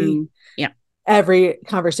little lady Mhm. Yeah, every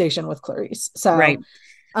conversation with Clarice. right.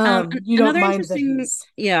 So you don't Another mind that interesting, he's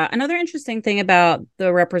yeah, another interesting thing about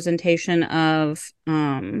the representation of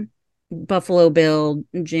Buffalo Bill,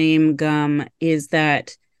 James Gum, is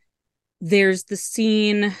that there's the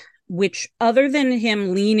scene which, other than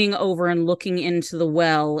him leaning over and looking into the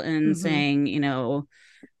well and mm-hmm. saying,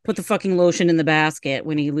 put the fucking lotion in the basket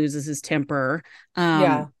when he loses his temper.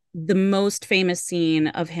 Yeah. The most famous scene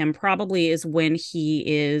of him probably is when he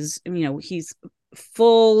is, he's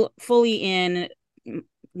fully in,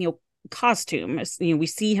 costume. We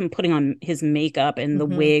see him putting on his makeup and the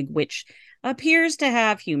Mm-hmm. wig, which appears to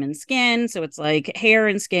have human skin. So it's like hair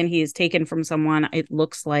and skin he has taken from someone, it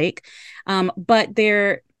looks like. But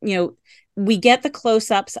there, we get the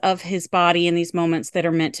close-ups of his body in these moments that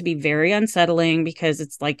are meant to be very unsettling because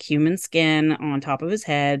it's like human skin on top of his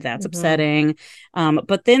head. That's Mm-hmm. upsetting.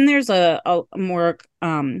 But then there's a more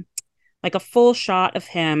like a full shot of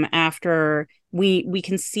him after we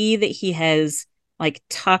can see that he has like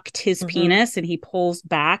tucked his Mm-hmm. penis and he pulls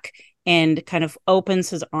back and kind of opens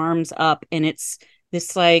his arms up, and it's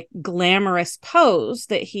this like glamorous pose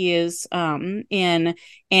that he is in,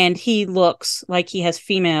 and he looks like he has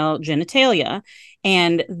female genitalia.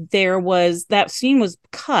 And that scene was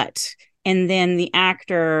cut, and then the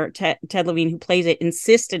actor Ted Levine, who plays it,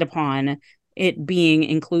 insisted upon it being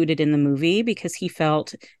included in the movie because he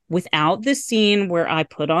felt, without this scene where I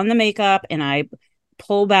put on the makeup and I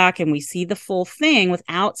pull back and we see the full thing,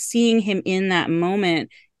 without seeing him in that moment,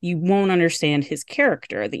 you won't understand his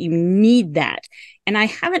character, that you need that. And I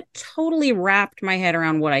haven't totally wrapped my head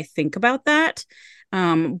around what I think about that.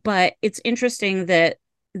 But it's interesting that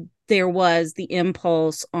there was the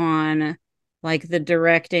impulse on like the The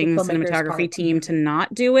directing filmmaker's cinematography part. team Mm-hmm. to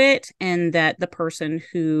not do it, and that the person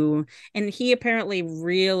who, and he apparently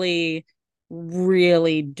really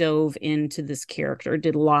dove into this character,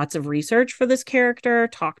 did lots of research for this character,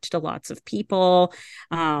 talked to lots of people,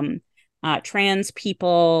 um trans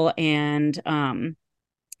people, and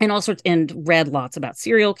all sorts, and read lots about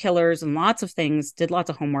serial killers and lots of things, did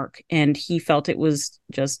lots of homework, and he felt it was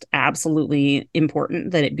just absolutely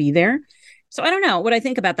important that it be there. So I don't know what I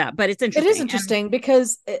think about that, but it's It is interesting. And interesting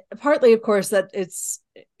because partly, of course, that it's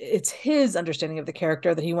his understanding of the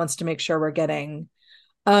character that he wants to make sure we're getting.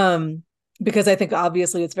 Um, because I think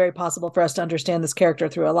obviously it's very possible for us to understand this character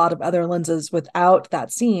through a lot of other lenses without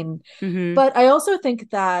that scene. mm-hmm, But I also think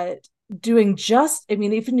that doing just, I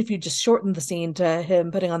mean, even if you just shorten the scene to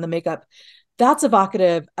him putting on the makeup, that's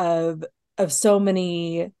evocative of so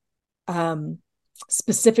many um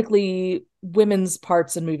specifically women's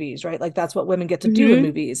parts in movies, right? Like that's what women get to do in mm-hmm,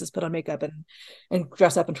 movies, is put on makeup and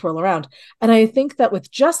dress up and twirl around. And I think that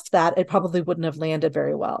with just that, it probably wouldn't have landed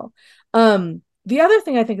very well. The other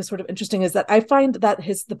thing I think is sort of interesting is that I find that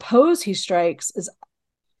the pose he strikes is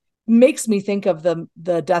makes me think of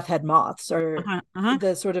the death head moths, or uh-huh, uh-huh.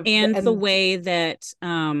 the sort of And and the way that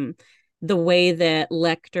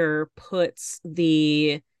Lecter puts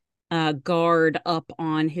the guard up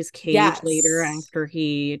on his cage later yes. after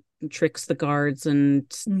he tricks the guards and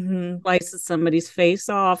Mm-hmm. slices somebody's face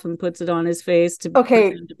off and puts it on his face to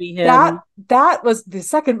Okay, pretend to be that him. that was the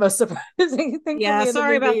second most surprising thing for Yeah, me in the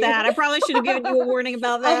sorry about movie. that. I probably should have given you a warning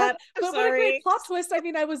about I had, that. I'm but what a great sorry. plot twist. I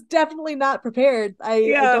mean, I was definitely not prepared. I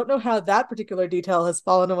Yeah. don't know how that particular detail has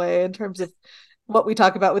fallen away in terms of what we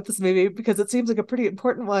talk about with this movie, because it seems like a pretty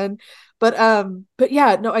important one. But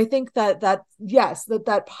yeah, no, I think that yes,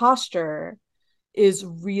 that posture is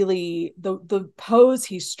really the pose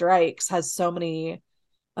he strikes has so many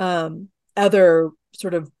other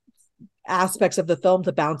sort of aspects of the film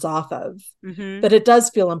to bounce off of, Mm-hmm. that it does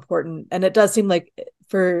feel important. And it does seem like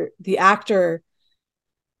for the actor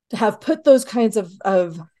to have put those kinds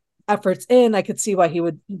of efforts in, I could see why he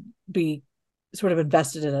would be sort of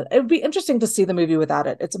invested in it. It would be interesting to see the movie without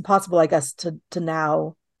it. It's impossible, I guess, to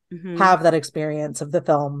now Mm-hmm. have that experience of the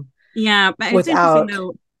film Yeah, but it's interesting without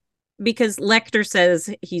though, because Lecter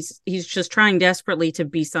says he's just trying desperately to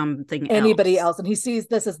be something anybody else. else. And he sees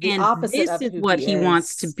this as the And opposite this of is who what he he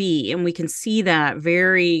wants to is. be. And we can see that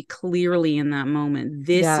very clearly in that moment.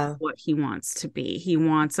 This is Yeah. what he wants to be. He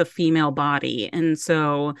wants a female body. And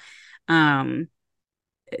so um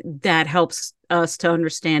that helps us to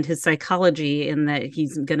understand his psychology, in that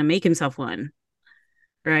he's gonna make himself one,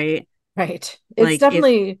 right? Right. It's Like if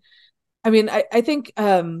definitely, I mean, I think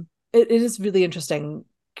it is really interesting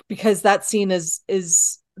because that scene is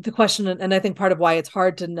the question, and I think part of why it's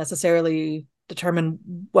hard to necessarily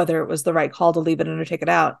determine whether it was the right call to leave it in or take it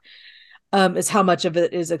out. is how much of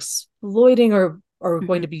it is exploiting or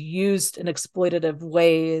going Hmm. to be used in exploitative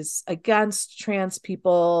ways against trans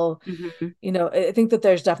people. Hmm. I think that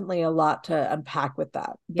there's definitely a lot to unpack with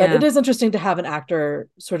that. But Yeah. it is interesting to have an actor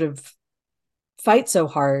sort of fight so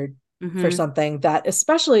hard for Hmm. something that,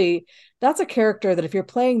 especially, that's a character that if you're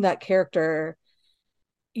playing that character,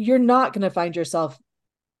 you're not going to find yourself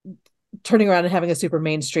turning around and having a super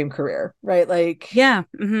mainstream career, right? Like, Yeah.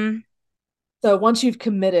 Hmm. so once you've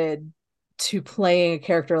committed to playing a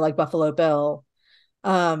character like Buffalo Bill,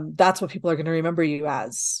 that's what people are going to remember you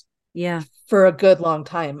as Yeah. for a good long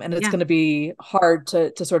time, and it's Yeah. going to be hard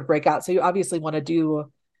to sort of break out. So you obviously want to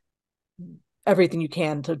do everything you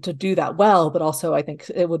can to do that well, but also I think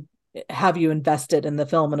it would have you invested in the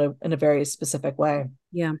film in a very specific way.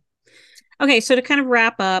 Yeah. Okay, so to kind of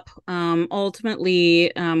wrap up,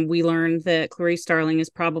 ultimately, we learned that Clarice Starling is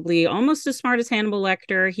probably almost as smart as Hannibal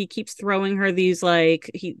Lecter. He keeps throwing her these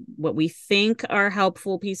what we think are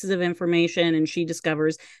helpful pieces of information, and she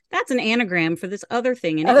discovers that's an anagram for this other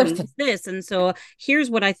thing, and it Other thing, means this. And so here's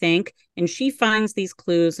what I think, and she finds these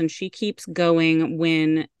clues, and she keeps going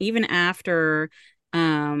when even after,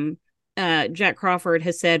 um, Jack Crawford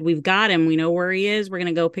has said, "We've got him. We know where he is. We're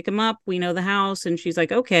gonna go pick him up. We know the house." And she's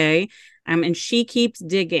like, "Okay." And she keeps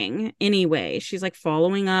digging anyway. She's like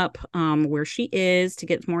following up where she is to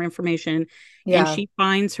get more information. And yeah. she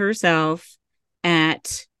finds herself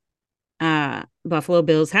at Buffalo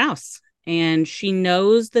Bill's house. And she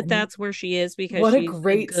knows that And that's where she is because what a she's a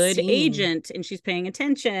great good scene. agent and she's paying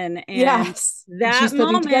attention. And Yes, and that she's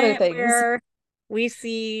putting together moment things. where we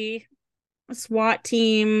see SWAT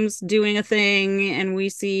teams doing a thing and we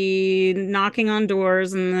see knocking on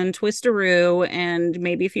doors and then twisteroo, and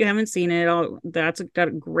maybe if you haven't seen it, got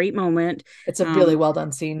a great moment. It's a really um well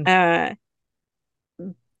done scene. uh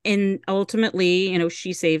and ultimately,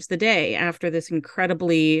 she saves the day after this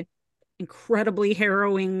incredibly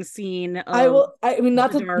harrowing scene I of will. I mean,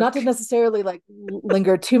 not the to dark. necessarily like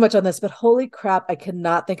linger too much on this, but holy crap, I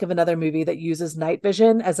cannot think of another movie that uses night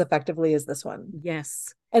vision as effectively as this one.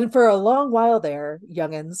 Yes. And for a long while there,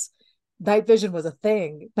 youngins, night vision was a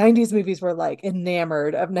thing. 90s movies were like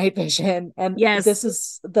enamored of night vision, and this Yes.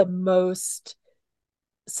 is the most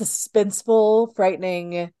suspenseful,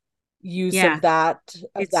 frightening use Yeah, of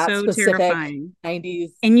it's that so specific terrifying.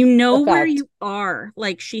 90s And you know where effect. you are.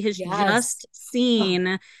 Like she has Yes. just Oh,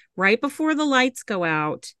 seen right before the lights go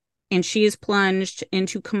out, and she is plunged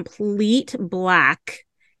into complete black.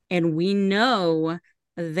 And we know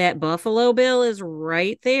that Buffalo Bill is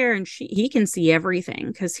right there, and he can see everything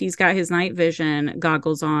because he's got his night vision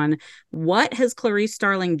goggles on. What has Clarice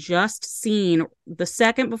Starling just seen the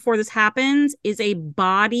second before this happens is a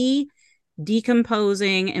body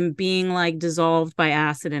decomposing and being like dissolved by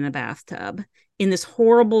acid in a bathtub in this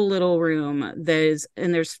horrible little room and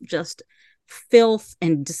there's just filth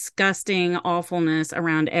and disgusting awfulness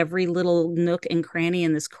around every little nook and cranny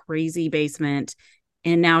in this crazy basement.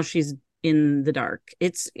 And now she's in the dark.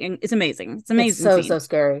 It's amazing. It's an it's amazing so scene. so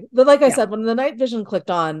scary. But like I Yeah. said, when the night vision clicked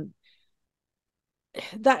on,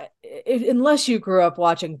 unless you grew up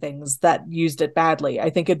watching things that used it badly, I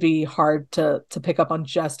think it'd be hard to pick up on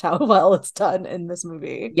just how well it's done in this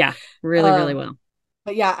movie. Yeah, really, really Um, well.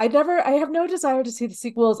 but yeah, I have no desire to see the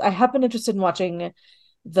sequels. I have been interested in watching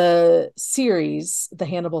the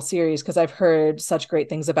Hannibal series, because I've heard such great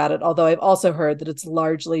things about it. Although I've also heard that it's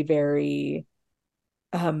largely very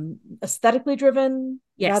aesthetically driven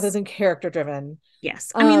rather Yes. than character driven.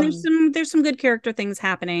 Yes. I mean, Um, there's some good character things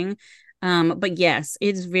happening. But yes,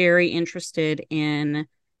 it's very interested in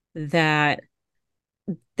that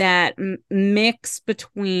mix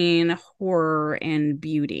between horror and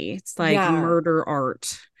beauty. It's like yeah. murder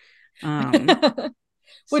art. Um,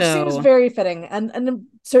 Which seems so very fitting, and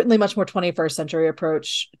certainly much more 21st century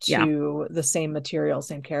approach yeah. to the same material,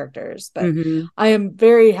 same characters. But Hmm. I am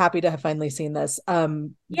very happy to have finally seen this.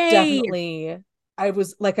 Yay. Definitely, I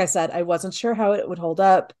was, like I said, I wasn't sure how it would hold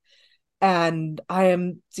up, and I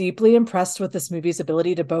am deeply impressed with this movie's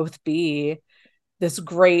ability to both be this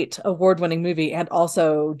great award-winning movie and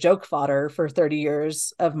also joke fodder for 30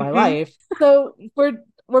 years of my Hmm. life. So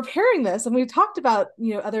we're pairing this, and we've talked about,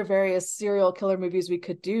 other various serial killer movies we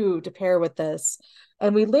could do to pair with this,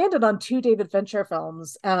 and we landed on two David Fincher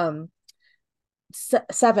films.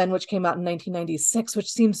 Seven, which came out in 1996,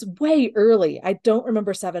 which seems way early. I don't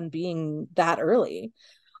remember Seven being that early.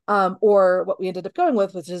 Or what we ended up going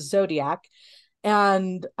with, which is Zodiac.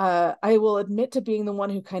 And I will admit to being the one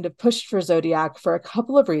who kind of pushed for Zodiac for a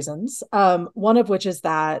couple of reasons. One of which is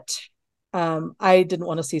that I didn't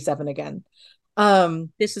want to see Seven again.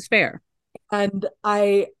 Um, This is fair. and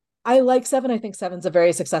I like Seven. I think Seven's a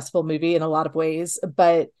very successful movie in a lot of ways,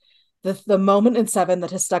 but the moment in Seven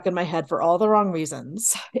that has stuck in my head for all the wrong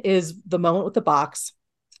reasons is the moment with the box.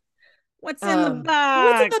 What's in the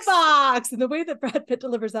What's in the box? box? And the way that Brad Pitt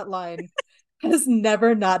delivers that line has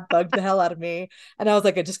never not bugged the hell out of me. And I was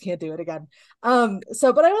like, I just can't do it again.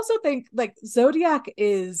 But I also think like Zodiac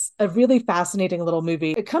is a really fascinating little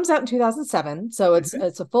movie. It comes out in 2007, so Mhm.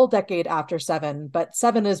 it's a full decade after Seven. But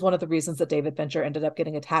Seven is one of the reasons that David Fincher ended up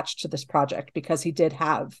getting attached to this project, because he did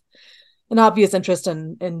have an obvious interest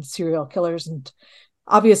in serial killers, and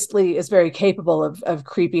obviously is very capable of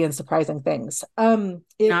creepy and surprising things.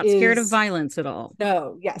 It Not scared of is violence at all.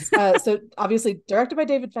 no, yes. So obviously directed by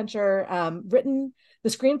David Fincher, written, the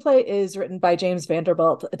screenplay is written by James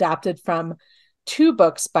Vanderbilt, adapted from two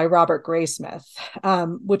books by Robert Graysmith,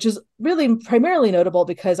 which is really primarily notable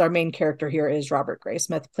because our main character here is Robert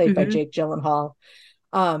Graysmith, played by Hmm. Jake Gyllenhaal,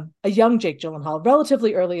 a young Jake Gyllenhaal,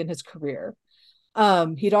 relatively early in his career.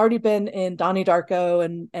 He'd already been in Donnie Darko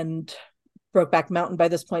and Brokeback Mountain by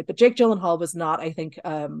this point, but Jake Gyllenhaal was not, I think,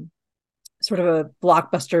 sort of a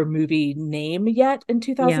blockbuster movie name yet in Yeah.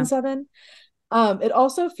 2007. It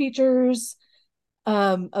also features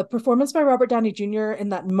a performance by Robert Downey Jr. in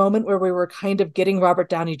that moment where we were kind of getting Robert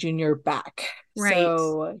Downey Jr. back. Right.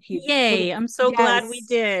 So he sort of, Yay. I'm so glad we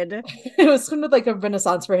yes, did. it was kind of like a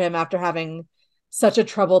renaissance for him after having such a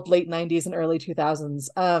troubled late 90s and early 2000s.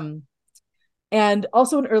 And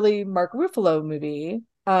also an early Mark Ruffalo movie.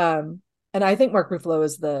 And I think Mark Ruffalo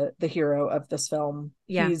is the hero of this film.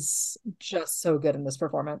 Yeah. He's just so good in this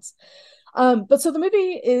performance. But so the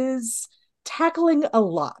movie is tackling a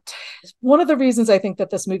lot. One of the reasons I think that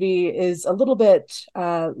this movie is a little bit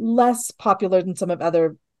less popular than some of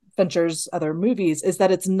other Fincher's other movies is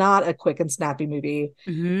that it's not a quick and snappy movie.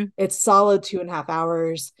 Hmm. It's solid 2.5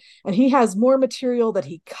 hours. And he has more material that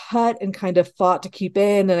he cut and kind of fought to keep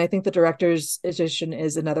in. And I think the director's edition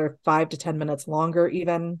is another 5 to 10 minutes longer,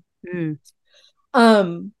 even. Mm.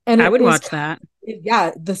 And I it would is, watch that.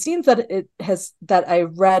 yeah, the scenes that I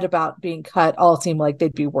read about being cut all seem like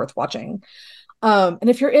they'd be worth watching. And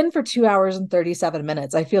if you're in for 2 hours and 37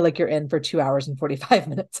 minutes, I feel like you're in for 2 hours and 45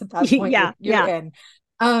 minutes. At that point, Yeah. you're Yeah. in.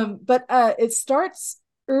 But it starts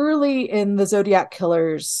early in the Zodiac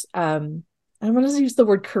Killer's, I want to use the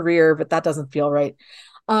word career, but that doesn't feel right.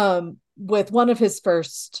 With one of his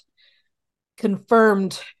first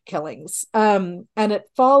confirmed killings. And it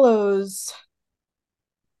follows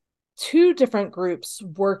two different groups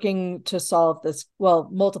working to solve this, well,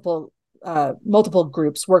 multiple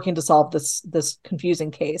groups working to solve this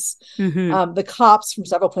confusing case. Hmm. The cops from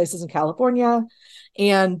several places in California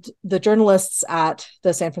and the journalists at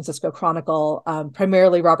the San Francisco Chronicle,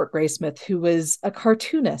 primarily Robert Graysmith, who was a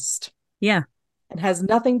cartoonist Yeah. and has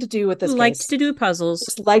nothing to do with this Liked case. to do puzzles.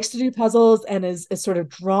 Just likes to do puzzles and is sort of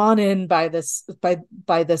drawn in by this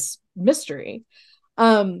mystery.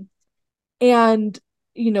 Um, and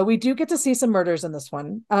we do get to see some murders in this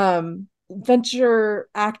one. Venture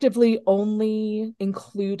actively only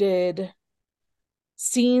included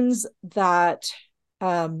scenes that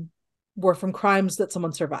um, were from crimes that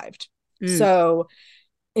someone survived. Mm. So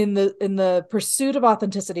in the pursuit of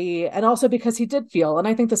authenticity, and also because he did feel, and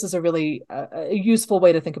I think this is a really a useful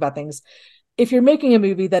way to think about things, if you're making a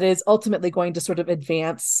movie that is ultimately going to sort of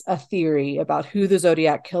advance a theory about who the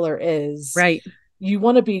Zodiac killer is, Right. you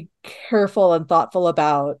want to be careful and thoughtful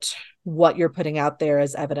about what you're putting out there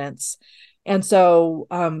as evidence. And so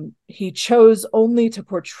he chose only to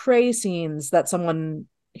portray scenes that someone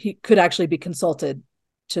he could actually be consulted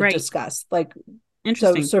to Right. discuss, like so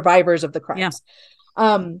Interesting. survivors of the Yeah. crimes.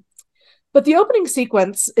 Um, but the opening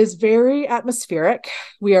sequence is very atmospheric.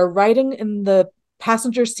 We are riding in the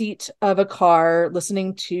passenger seat of a car,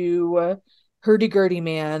 listening to Hurdy Gurdy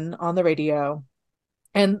Man on the radio,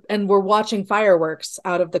 and we're watching fireworks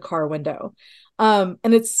out of the car window. And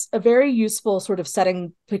it's a very useful sort of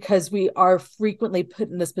setting because we are frequently put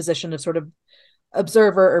in this position of sort of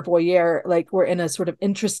observer or voyeur, like we're in a sort of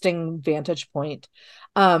interesting vantage point.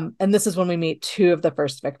 And this is when we meet two of the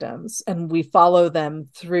first victims, and we follow them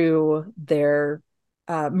through their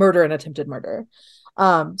murder and attempted murder.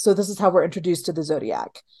 So this is how we're introduced to the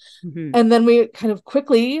Zodiac. Hmm. And then we kind of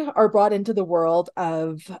quickly are brought into the world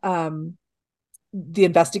of the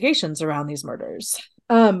investigations around these murders.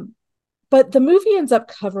 But the movie ends up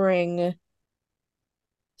covering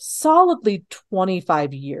solidly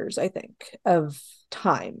 25 years, I think, of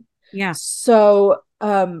time. Yeah. So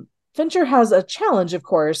Fincher has a challenge, of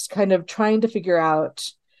course, kind of trying to figure out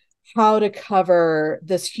how to cover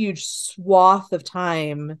this huge swath of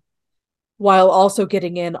time while also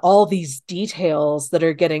getting in all these details that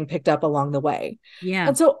are getting picked up along the way. Yeah.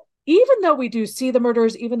 And so even though we do see the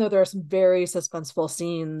murders, even though there are some very suspenseful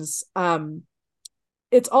scenes,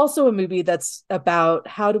 it's also a movie that's about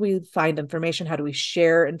how do we find information, how do we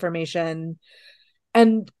share information,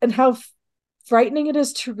 and how frightening it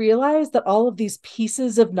is to realize that all of these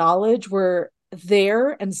pieces of knowledge were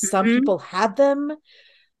there and some Hmm. people had them,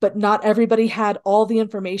 but not everybody had all the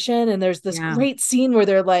information. And there's this Yeah. great scene where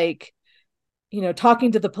they're like,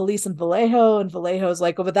 talking to the police in Vallejo, and Vallejo's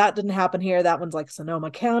like, oh, but that didn't happen here. That one's like Sonoma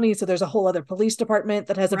County. So there's a whole other police department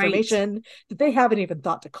that has Right. information that they haven't even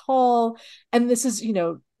thought to call. And this is,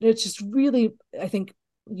 it's just really, I think,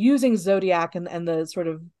 using Zodiac and the sort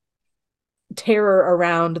of terror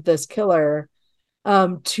around this killer,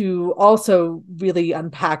 to also really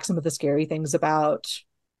unpack some of the scary things about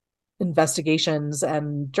investigations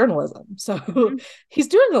and journalism. So Hmm. he's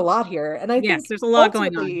doing a lot here. And I Yes, think there's a lot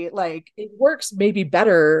going on. ultimately, like, it works maybe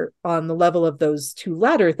better on the level of those two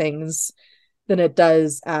latter things than it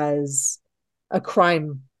does as a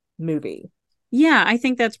crime movie. Yeah, I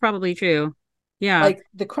think that's probably true. Yeah. Like,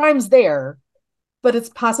 the crime's there, but it's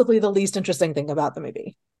possibly the least interesting thing about the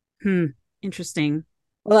movie. Hmm. Interesting.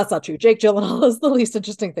 Well, that's not true. Jake Gyllenhaal is the least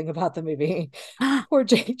interesting thing about the movie. Poor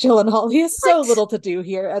Jake Gyllenhaal. He has so What? little to do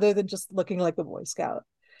here other than just looking like a Boy Scout.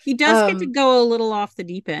 He does get to Um, go a little off the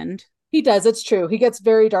deep end. he does. It's true. He gets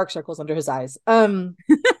very dark circles under his eyes.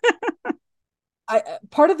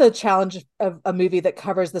 Part of the challenge of a movie that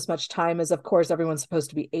covers this much time is, of course, everyone's supposed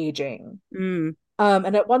to be aging. Mm.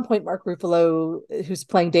 And at one point, Mark Ruffalo, who's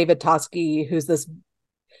playing David Toschi, who's this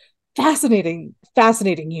fascinating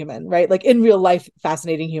human, right? Like, in real life,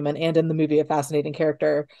 fascinating human, and in the movie, a fascinating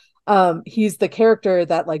character. He's the character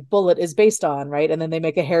that, like, Bullet is based on, right? And then they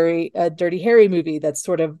make a Dirty Harry movie that's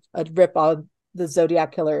sort of a rip on the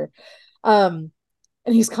Zodiac killer. Um,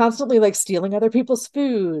 and he's constantly like stealing other people's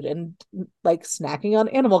food and like snacking on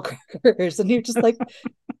animal crackers, and you're just like,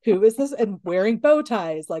 who is this? And wearing bow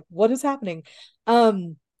ties, like, what is happening?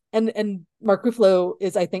 Um and Mark Ruffalo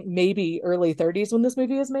is, I think, maybe early 30s when this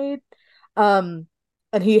movie is made. um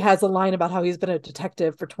and he has a line about how he's been a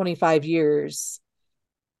detective for 25 years,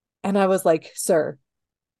 and I was like, sir,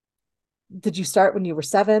 did you start when you were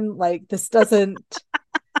 7? Like, this doesn't,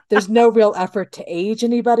 there's no real effort to age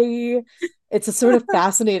anybody. It's a sort of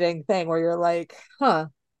fascinating thing where you're like, huh,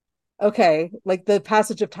 okay. Like, the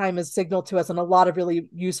passage of time is signaled to us in a lot of really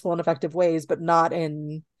useful and effective ways, but not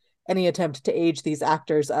in any attempt to age these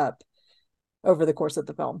actors up over the course of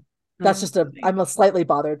the film. Oh, That's that's just funny. I'm a slightly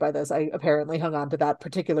bothered by this. I apparently hung on to that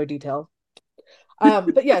particular detail.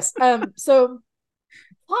 But yes, so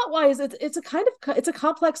plot wise, it's a kind of, it's a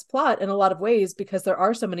complex plot in a lot of ways because there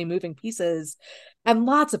are so many moving pieces and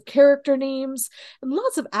lots of character names and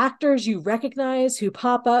lots of actors you recognize who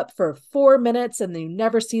pop up for 4 minutes and then you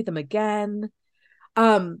never see them again.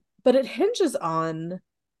 But it hinges on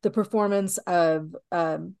the performance of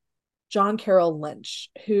John Carroll Lynch,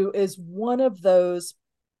 who is one of those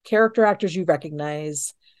character actors you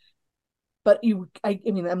recognize, but I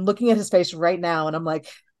mean, I'm looking at his face right now and I'm like,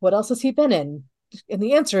 what else has he been in? And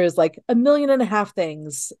the answer is like a million and a half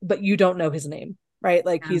things, but you don't know his name, right?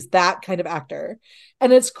 Like, Yeah. he's that kind of actor.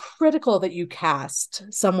 And it's critical that you cast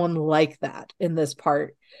someone like that in this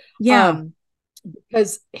part. Yeah. Um,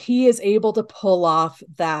 because he is able to pull off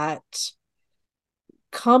that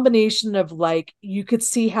combination of, like, you could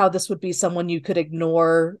see how this would be someone you could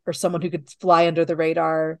ignore or someone who could fly under the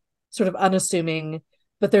radar, sort of unassuming,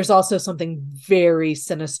 but there's also something very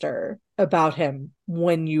sinister about him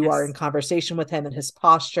when you are in Yes. conversation with him, and his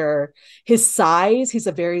posture, his size. He's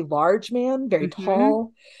a very large man, very Hmm.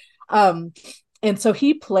 tall. Um, and so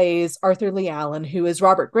he plays Arthur Lee Allen, who is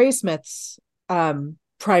Robert Graysmith's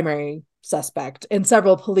primary suspect, and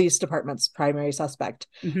several police departments' primary suspect.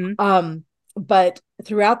 Hmm. Um, but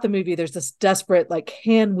throughout the movie, there's this desperate, like,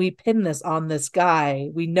 can we pin this on this guy?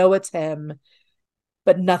 We know it's him,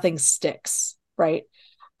 but nothing sticks, right?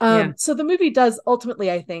 Yeah. So the movie does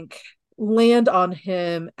ultimately, I think, land on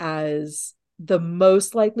him as the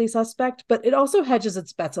most likely suspect, but it also hedges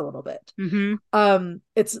its bets a little bit. Hmm.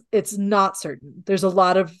 It's not certain. There's a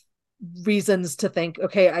lot of reasons to think,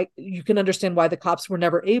 okay, you can understand why the cops were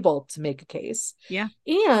never able to make a case. Yeah.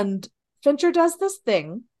 And Fincher does this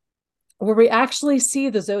thing where we actually see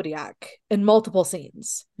the Zodiac in multiple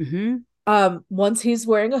scenes. Hmm. Once he's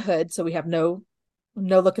wearing a hood, so we have no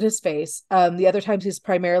look at his face. The other times he's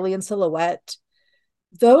primarily in silhouette.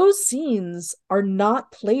 Those scenes are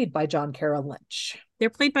not played by John Carroll Lynch, They're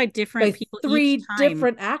played by different by people each three time.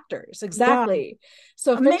 different actors. Yeah. Exactly.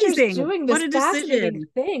 So Fincher's Amazing. doing What this a fascinating decision.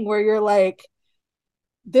 thing where you're like,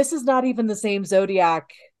 this is not even the same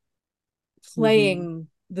Zodiac Hmm. playing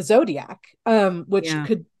the Zodiac, which Yeah.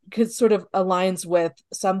 could sort of aligns with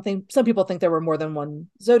something. Some people think there were more than one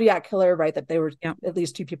Zodiac killer, right? That they were Yeah. at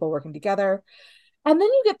least two people working together. And then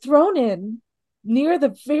you get thrown in near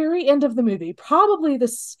the very end of the movie, probably the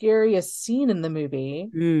scariest scene in the movie,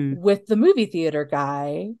 Mm. with the movie theater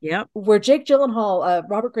guy, Yep. where Jake Gyllenhaal,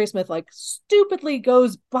 Robert Graysmith, like stupidly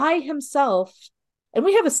goes by himself. And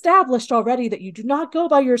we have established already that you do not go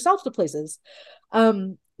by yourself to places,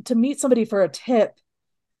 to meet somebody for a tip,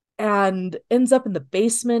 and ends up in the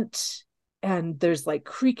basement, and there's like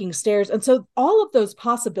creaking stairs. And so all of those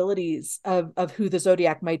possibilities of who the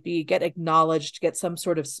Zodiac might be get acknowledged, get some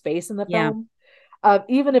sort of space in the Yeah. film,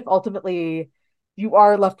 even if ultimately you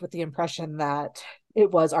are left with the impression that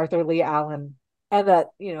it was Arthur Lee Allen, and that,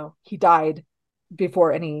 he died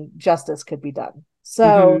before any justice could be done. Hmm.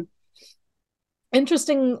 So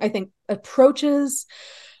interesting, I think, approaches,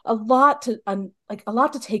 a lot to like a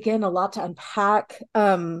lot to take in, a lot to unpack.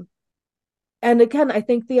 And again, I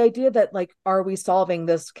think the idea that, like, are we solving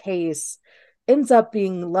this case, ends up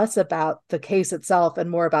being less about the case itself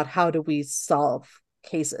and more about how do we solve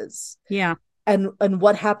cases, Yeah. and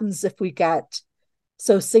what happens if we get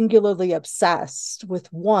so singularly obsessed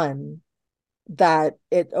with one that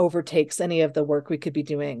it overtakes any of the work we could be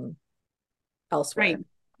doing Right. elsewhere.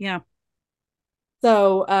 Yeah.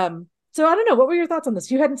 So I don't know, what were your thoughts on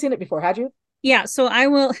this? You hadn't seen it before, had you? Yeah. So I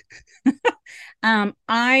will.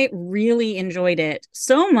 I really enjoyed it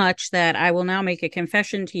so much that I will now make a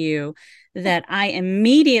confession to you that I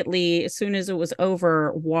immediately, as soon as it was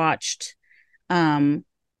over, watched um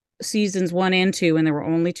seasons 1 and 2, and there were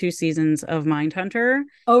only 2 seasons of Mindhunter.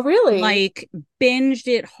 Oh, really? Like, binged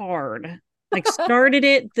it hard. Like, started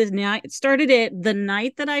it the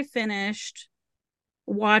night that I finished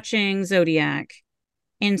watching Zodiac.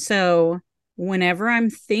 And so whenever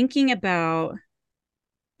I'm thinking about,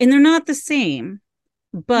 and they're not the same,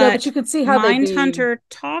 No, but you but could see how they'd be. Mindhunter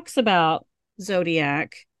talks about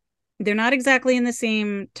Zodiac. They're not exactly in the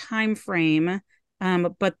same time frame,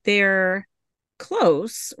 but they're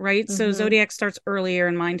close, right? So Mm-hmm. Zodiac starts earlier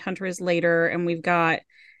and Mindhunter is later, and we've got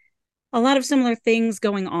a lot of similar things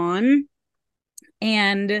going on.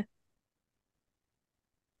 And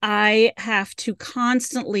I have to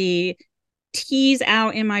constantly tease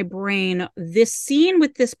out in my brain this scene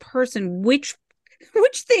with this person. Which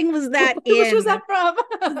thing was that Which was in? that from?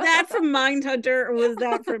 Was that from Mindhunter or was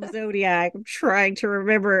that from Zodiac? I'm trying to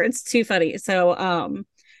remember. It's too funny. So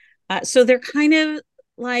they're kind of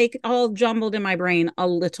like all jumbled in my brain a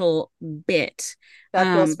little bit.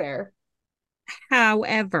 That feels Um, fair.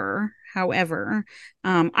 however,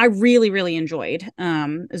 I really, really enjoyed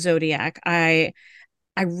Zodiac. I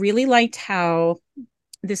really liked how,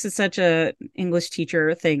 this is such a English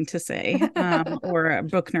teacher thing to say, or a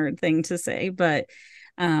book nerd thing to say, but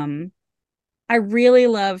um, I really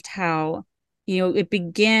loved how, it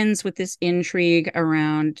begins with this intrigue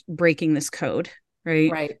around breaking this code,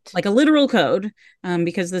 right? Right. Like a literal code,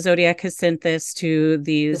 because the Zodiac has sent this to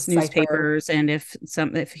these This cipher, newspapers, and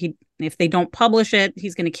if they don't publish it,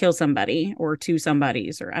 he's going to kill somebody or two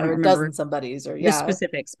somebodies, or I don't or a remember dozen somebody's, or the yeah.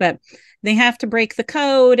 specifics, but they have to break the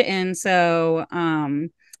code, and so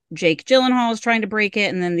Jake Gyllenhaal is trying to break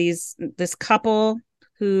it, and then this couple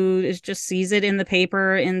who is just sees it in the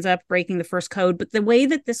paper ends up breaking the first code. But the way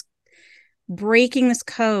that this breaking this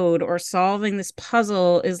code or solving this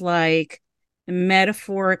puzzle is like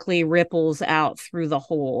metaphorically ripples out through the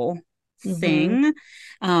whole Mm-hmm. thing,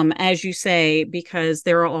 as you say, because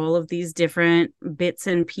there are all of these different bits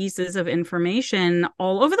and pieces of information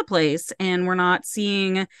all over the place, and we're not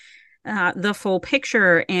seeing the full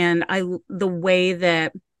picture. And the way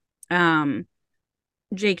that um,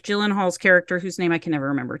 Jake Gyllenhaal's character, whose name I can never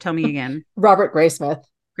remember, tell me again, Robert Graysmith.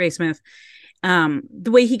 Graysmith,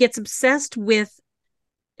 the way he gets obsessed with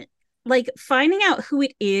like finding out who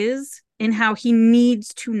it is and how he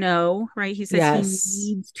needs to know, right? He says he Yes.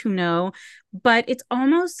 needs to know, but it's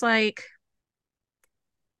almost like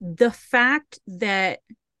the fact that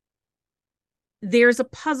there's a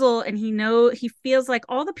puzzle and he feels like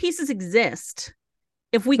all the pieces exist.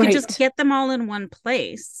 If we could just Right. get them all in one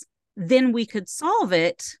place, then we could solve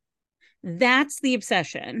it. That's the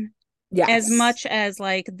obsession. As Yes. much as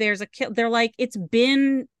like there's a kill, they're like, it's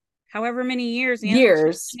been however many years, he hasn't killed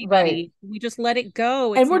Years, right. anybody. We just let it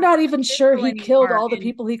go. And It's we're not not even sure official he killed anymore. all the And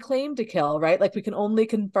people he claimed to kill, right? Like, we can only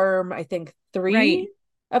confirm, I think, right. three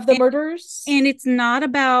of the And murders. and it's not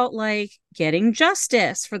about like getting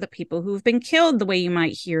justice for the people who've been killed the way you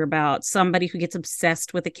might hear about somebody who gets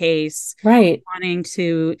obsessed with a case, Right. wanting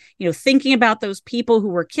to, thinking about those people who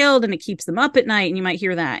were killed, and it keeps them up at night. And you might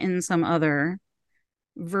hear that in some other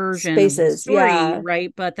version of the Spaces. story, Yeah.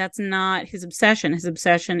 right? But that's not his obsession. His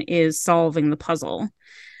obsession is solving the puzzle.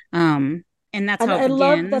 Um, and that's And how it I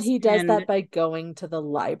love that begins. he does And that by going to the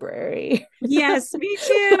library. yes, me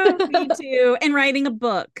too. Me too. And writing a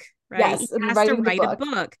book, right? He Yes, and has to writing the write a book.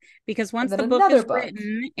 book because And once then the book another is book.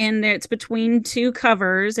 written and it's between two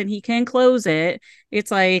covers and he can close it,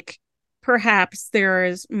 it's like perhaps there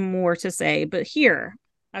is more to say. But here,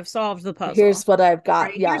 I've solved the puzzle, Here's what I've got.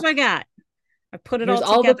 right? Here's Yeah. what I got. I put it Here's all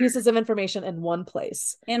all the together. pieces of information in one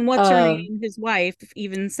place. And what's her Um, name? His wife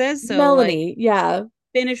even says so, like Melanie, yeah.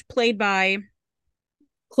 finished played by,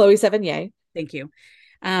 Chloe Sevigny, thank you.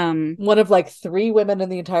 Um, one of like three women in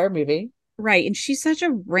the entire movie. right. And she's such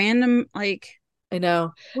a random, like, I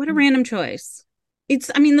know. what a random choice.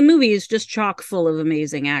 I mean, the movie is just chock full of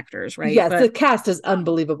amazing actors, right? Yes, But the cast is the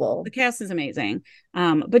unbelievable. cast is amazing.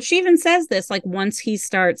 But she even says this, like, once he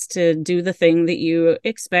starts to do the thing that you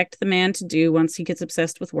expect the man to do, once he gets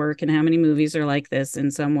obsessed with work, and how many movies are like this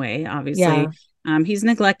in some way, obviously. Yeah. He's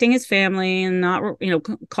neglecting his family and not,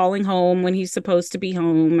 calling home when he's supposed to be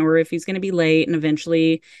home, or if he's going to be late. And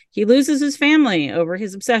eventually he loses his family over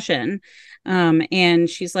his obsession. And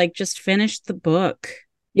she's like, just finish the book,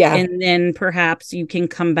 Yeah. and then perhaps you can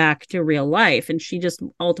come back to real life. And she just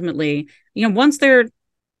ultimately, once they're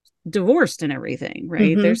divorced and everything,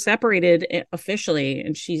 right? They're Hmm. separated officially,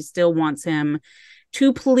 and she still wants him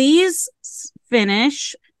to please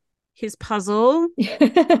finish his puzzle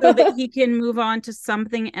so that he can move on to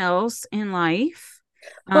something else in life.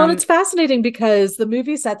 Well, and Um, it's fascinating because the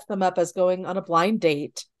movie sets them up as going on a blind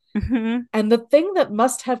date. mhm. And the thing that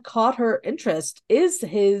must have caught her interest is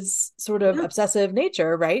his sort of Yeah. obsessive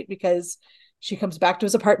nature, right? Because she comes back to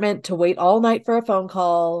his apartment to wait all night for a phone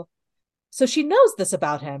call. So she knows this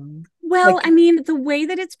about him. Well, Like, I mean, the way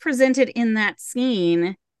that it's presented in that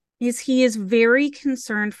scene is he is very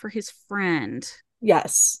concerned for his friend,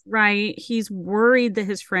 yes, right? He's worried that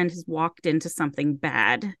his friend has walked into something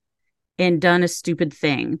bad and done a stupid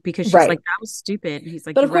thing, because she's like, right. that was stupid. And he's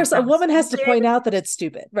like, But you're of right, course, a that was woman has to stupid. point out that it's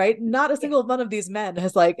stupid, right? Not a Yeah. single one of these men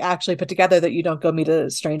has like actually put together that you don't go meet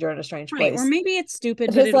a stranger in a strange Right. Or place. maybe it's stupid,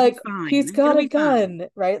 And but it's it'll be like, he's fine. got It'll a be fine. gun,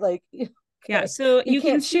 right? Like, Yeah. okay, So he you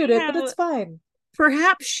can can't see shoot it, but how it's fine.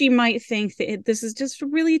 perhaps she might think that this is just a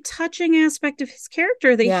really touching aspect of his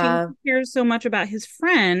character, that he Yeah. cares so much about his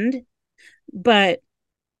friend. But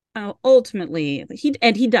ultimately,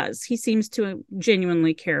 he does. He seems to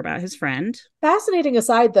genuinely care about his friend. Fascinating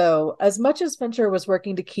aside, though, as much as Fincher was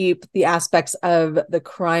working to keep the aspects of the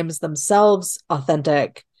crimes themselves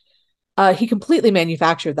authentic, he completely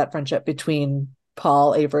manufactured that friendship between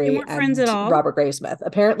Paul They Avery weren't friends at and all. Robert Graysmith.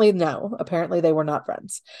 Apparently, no. Apparently, they were not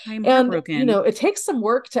friends. I am And, heartbroken. it takes some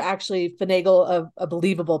work to actually finagle a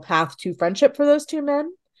believable path to friendship for those two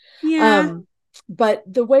men. Yeah. Um, but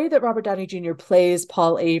the way that Robert Downey Jr. plays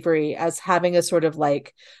Paul Avery as having a sort of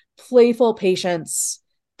like playful patience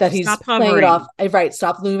that he's Stop playing it off, hovering. right?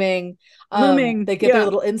 Stop looming. Looming. They get their Yeah.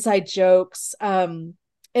 little inside jokes. And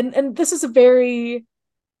this is a very,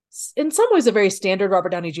 in some ways, a very standard Robert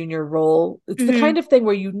Downey Jr. role. It's the Mm-hmm. kind of thing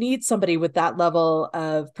where you need somebody with that level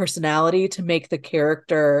of personality to make the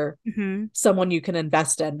character Mm-hmm. someone you can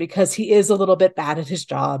invest in, because he is a little bit bad at his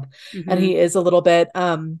job, and Mm-hmm. he is a little bit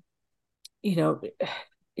you know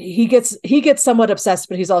he gets somewhat obsessed,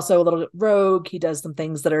 but he's also a little bit rogue. He does some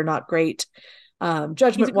things that are not great, He's a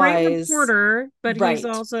judgment great wise. reporter, but he's Right.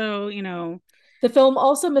 also, The film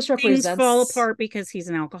also things fall misrepresents. apart because he's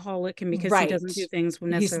an alcoholic and because he Right. doesn't do things He's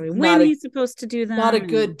necessarily not when a he's supposed to do not a them. And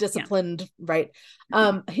good yeah. disciplined, right.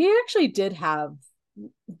 He actually did have,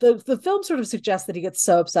 the film sort of suggests that he gets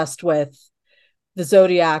so obsessed with the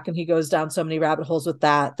Zodiac, and he goes down so many rabbit holes with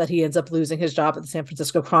that he ends up losing his job at the San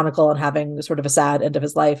Francisco Chronicle and having sort of a sad end of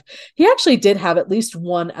his life. He actually did have at least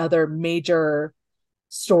one other major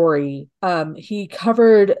story. He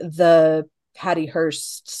covered the Patty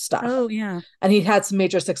Hearst stuff, Oh yeah. and he had some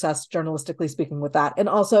major success journalistically speaking with that. And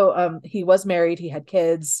also, he was married, he had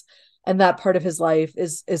kids, and that part of his life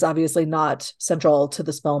is obviously not central to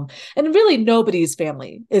this film. And really, nobody's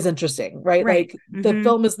family is interesting, right? Right. Like, the Mm-hmm.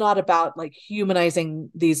 film is not about like humanizing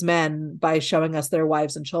these men by showing us their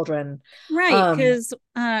wives and children. Right. um Because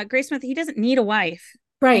Graysmith, he doesn't need a wife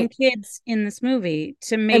and right. kids in this movie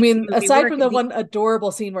to I make the mean, movie aside work. from the one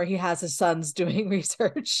adorable scene where he has his sons doing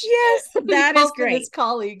research Yes, and he that is calls them his great.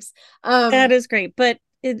 colleagues. That is great. But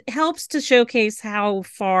it helps to showcase how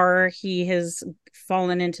far he has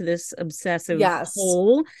fallen into this obsessive Yes.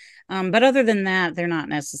 hole. But other than that, they're not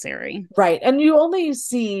necessary. Right. And you only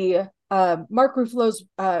see Mark Ruffalo's,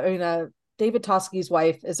 David Tosky's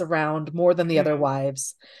wife is around more than the other Mhm.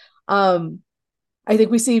 wives. Um, I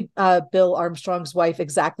think we see Bill Armstrong's wife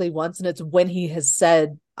exactly once, and it's when he has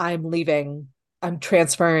said, I'm leaving, I'm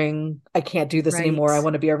transferring, I can't do this Right. anymore. I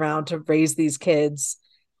want to be around to raise these kids.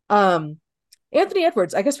 Um, Anthony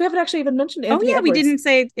Edwards. I guess we haven't actually even mentioned Oh Anthony yeah, we Edwards. didn't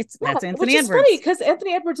say Yeah, that's which Anthony is funny Edwards. because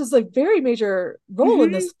Anthony Edwards is a very major role in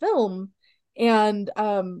Hmm. this film, and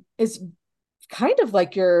is kind of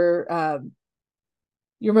like your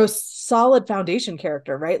most solid foundation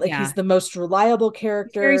character, right? Like he's Yeah, the most reliable he's very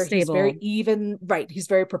character. He's very stable. even, right? He's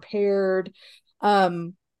very prepared,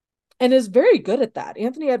 um, and is very good at that.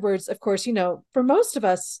 Anthony Edwards, of course, for most of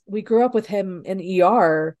us, we grew up with him in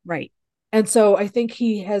ER. Right. And so I think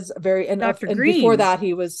he has very Dr. and before Green. that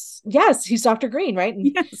he was, yes, he's Dr. Green, right? And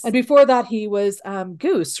Yes. before that he was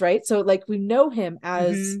Goose, right? So like we know him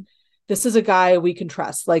as Hmm. this is a guy we can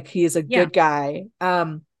trust. Like he is a Yeah. good guy.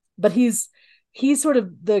 But he's sort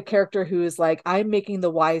of the character who is like, I'm making the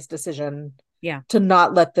wise decision Yeah. to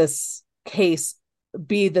not let this case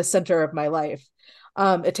be the center of my life.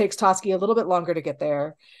 It takes Toski a little bit longer to get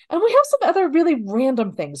there. And we have some other really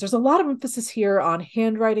random things. There's a lot of emphasis here on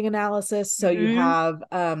handwriting analysis. So you Hmm.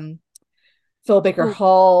 have Phil Baker Oh,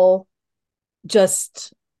 Hall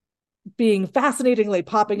just being fascinatingly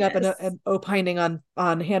popping up yes. and opining on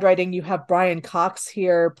handwriting. You have Brian Cox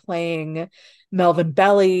here playing Melvin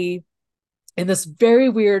Belly in this very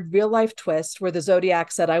weird real life twist where the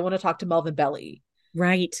Zodiac said, I want to talk to Melvin Belly.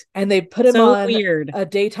 Right. And they put him So on weird. a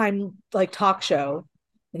daytime like talk show,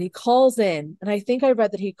 and he calls in, and I think I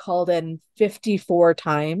read that he called in 54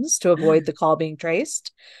 times to avoid the call being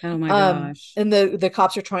traced. Oh my gosh. And the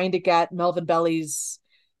cops are trying to get Melvin Belly's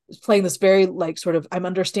playing this very like sort of, I'm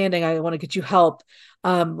understanding, I want to get you help,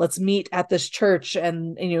 let's meet at this church,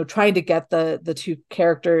 and trying to get the two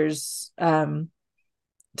characters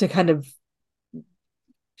to kind of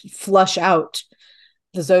flush out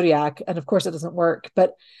the Zodiac, and of course it doesn't work.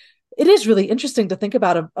 But it is really interesting to think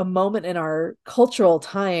about a moment in our cultural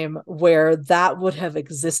time where that would have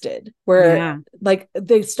existed, where Yeah. like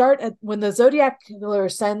they start at when the Zodiac killer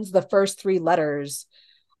sends the first three letters,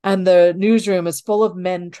 and the newsroom is full of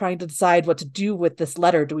men trying to decide what to do with this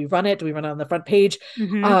letter. Do we run it? Do we run it on the front page?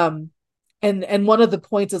 Hmm. um and one of the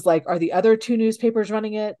points is like, are the other two newspapers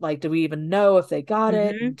running it? Like, do we even know if they got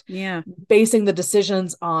it? Hmm. And Yeah. basing the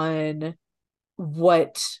decisions on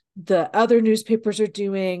what the other newspapers are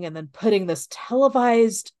doing, and then putting this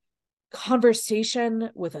televised conversation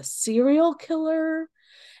with a serial killer,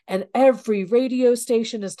 and every radio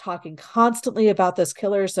station is talking constantly about this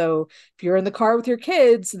killer. So if you're in the car with your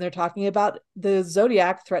kids and they're talking about the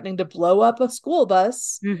Zodiac threatening to blow up a school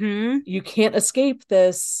bus, Hmm. you can't escape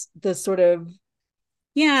this sort of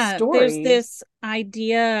Yeah, there's story. this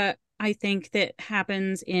idea I think that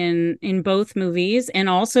happens in both movies and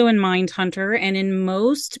also in Mindhunter and in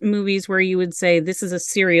most movies where you would say this is a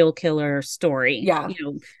serial killer story, Yeah.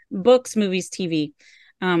 books, movies, TV,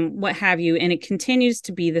 what have you. And it continues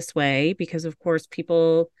to be this way because, of course,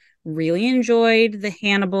 people really enjoyed the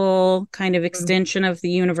Hannibal kind of Mm-hmm. extension of the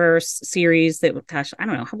universe series that, gosh, I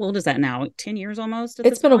don't know, how old is that now? 10 years almost at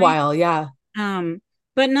It's this been a point. while. Yeah. Um,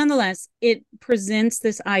 but nonetheless, it presents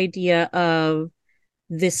this idea of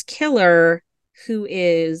this killer who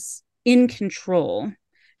is in control,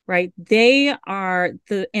 right? They are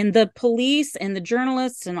and the police and the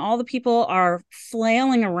journalists and all the people are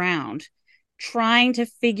flailing around trying to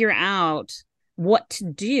figure out what to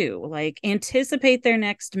do, like anticipate their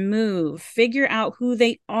next move, figure out who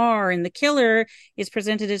they are. And the killer is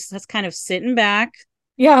presented as kind of sitting back,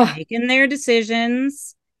 Yeah. making their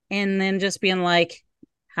decisions, and then just being like,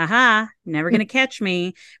 haha, never gonna catch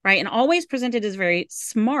me, right? And always presented as very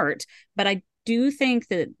smart. But I do think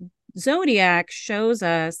that Zodiac shows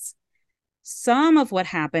us some of what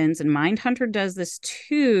happens, and Mindhunter does this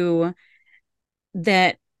too,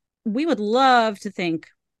 that we would love to think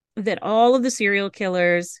that all of the serial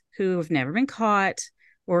killers who have never been caught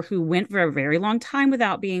or who went for a very long time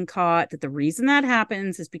without being caught, that the reason that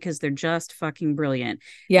happens is because they're just fucking brilliant.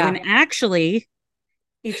 Yeah. When actually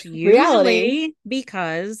it's Reality. usually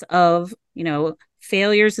because of,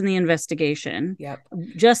 failures in the investigation, Yep.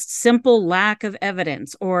 just simple lack of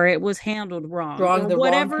evidence, or it was handled wrong, Drawing or the wrong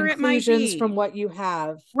whatever it might conclusions from be. what you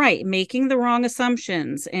have. Right, making the wrong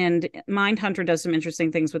assumptions. And Mindhunter does some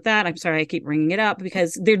interesting things with that. I'm sorry I keep bringing it up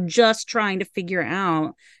because they're just trying to figure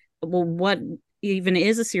out, well, what even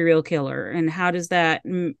is a serial killer and how does that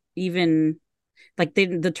even, like,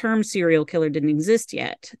 the term serial killer didn't exist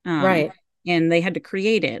yet, Right. and they had to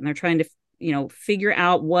create it, and they're trying to figure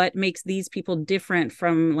out what makes these people different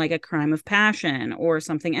from like a crime of passion or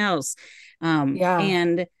something else, Yeah.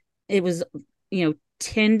 and it was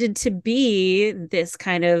tended to be this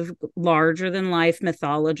kind of larger than life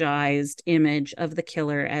mythologized image of the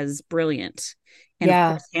killer as brilliant. And of Yeah.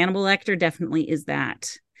 course Hannibal Lecter definitely is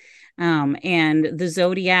that, and the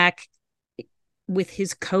Zodiac with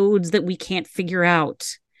his codes that we can't figure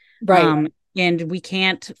out, Right. and we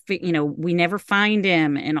can't, we never find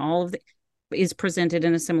him, and all of the is presented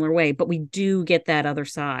in a similar way. But we do get that other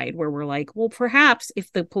side where we're like, well, perhaps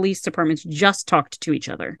if the police departments just talked to each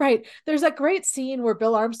other. Right. There's that great scene where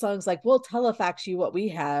Bill Armstrong's like, we'll telefax you what we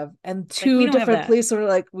have. And Like, we two don't have different that. police are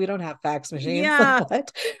like, we don't have fax machines. Like, Yeah.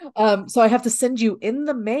 what? So I have to send you in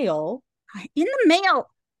the mail In the mail.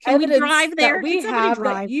 Can we evidence drive that there? Can we somebody have that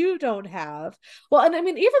drive? you don't have. Well, and I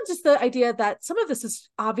mean, even just the idea that some of this is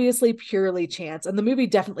obviously purely chance, and the movie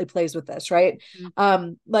definitely plays with this, right?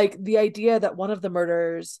 Mhm. Like the idea that one of the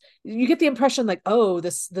murders, you get the impression like, oh,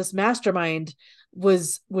 this mastermind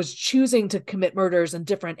was choosing to commit murders in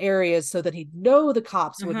different areas so that he'd know the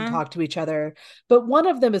cops wouldn't Uh-huh. talk to each other. But one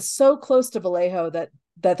of them is so close to Vallejo that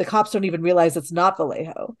the cops don't even realize it's not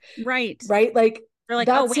Vallejo, Right. right? Like They're like,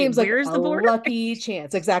 oh, that wait, seems like where's a the border? lucky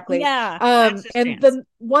chance. Exactly. Yeah, that's just And chance. then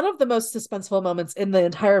one of the most suspenseful moments in the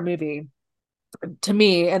entire movie to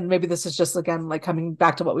me, and maybe this is just again like coming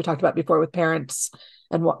back to what we talked about before with parents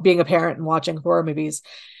and being a parent and watching horror movies,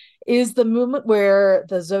 is the moment where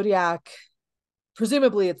the Zodiac,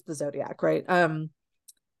 presumably it's the Zodiac, right?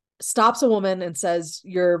 Stops a woman and says,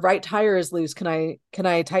 your right tire is loose, can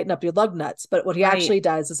I tighten up your lug nuts? But what he Right. actually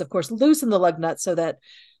does is of course loosen the lug nuts so that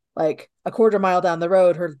like a quarter mile down the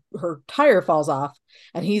road her tire falls off,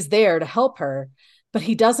 and he's there to help her, but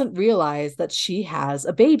he doesn't realize that she has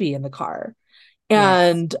a baby in the car.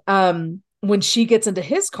 Yes. And when she gets into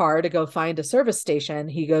his car to go find a service station,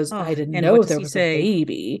 he goes, Oh, I didn't and what know does there he was a say?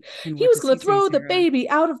 baby. And He what was does going he to say, throw the Sarah? baby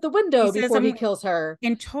out of the He window says, before he I'm kills her.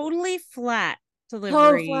 in totally flat So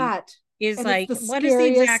delivery flat. is And it's like, the what is the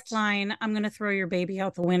exact scariest. line? I'm going to throw your baby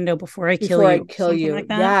out the window before I kill Before I you. kill Something you. like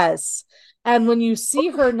that. Yes. And when you see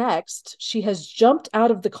her next, she has jumped out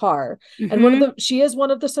of the car. And Mm-hmm. she is one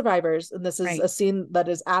of the survivors. And this is Right. a scene that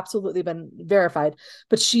has absolutely been verified.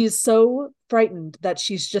 But she is so frightened that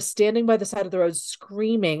she's just standing by the side of the road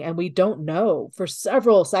screaming. And we don't know for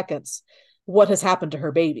several seconds what has happened to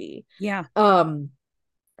her baby. Yeah. Um,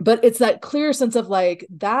 but it's that clear sense of like,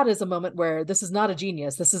 that is a moment where this is not a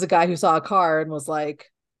genius. This is a guy who saw a car and was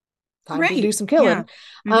like, time to do Right. some Yeah. killing.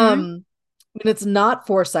 Mm-hmm. And it's not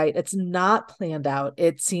foresight. It's not planned out.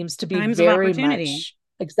 It seems to be Times of very opportunity. much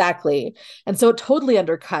exactly. And so it totally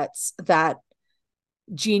undercuts that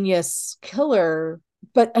genius killer.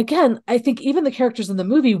 But again, I think even the characters in the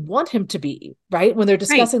movie want him to be, right? When they're Right.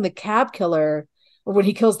 discussing the cab killer or when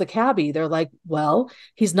he kills the cabbie, they're like, well,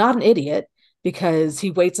 he's not an idiot because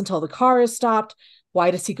he waits until the car is stopped.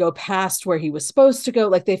 Why does he go past where he was supposed to go?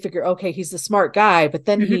 Like they figure, okay, he's the smart guy, but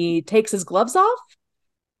then Mm-hmm. he takes his gloves off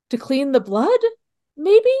to clean the blood,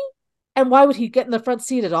 maybe? And why would he get in the front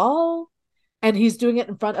seat at all? And he's doing it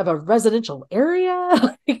in front of a residential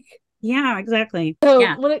area. Yeah, exactly. So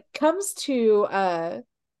Yeah. when it comes to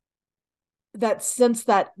that sense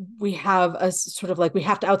that we have a sort of like we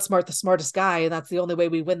have to outsmart the smartest guy, and that's the only way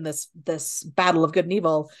we win this battle of good and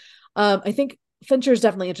evil. I think Fincher is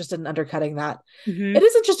definitely interested in undercutting that. Mm-hmm. It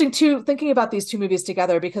is interesting too, thinking about these two movies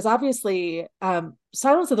together, because obviously,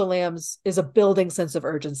 Silence of the Lambs is a building sense of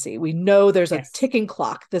urgency. We know there's a Yes. ticking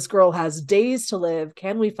clock. This girl has days to live.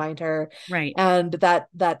 Can we find her? Right. And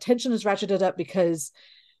that tension is ratcheted up because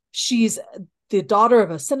she's the daughter of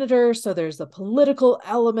a senator, so there's a political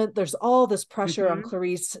element. There's all this pressure on Mm-hmm.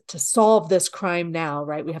 Clarice to solve this crime now,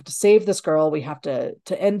 right? We have to save this girl. We have to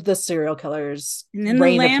end the serial killer's And then the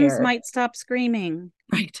reign of lambs terror. might stop screaming.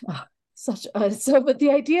 Right. Oh, such so, but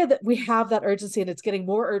the idea that we have that urgency and it's getting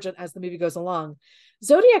more urgent as the movie goes along,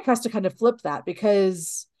 Zodiac has to kind of flip that,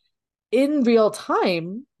 because in real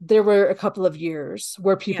time there were a couple of years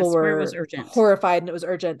where people Yes, where it was were urgent. horrified and it was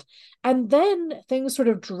urgent, and then things sort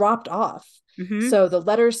of dropped off. Mm-hmm. So the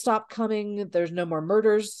letters stopped coming. There's no more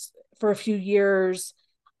murders for a few years.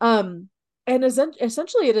 And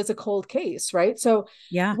essentially it is a cold case, right? So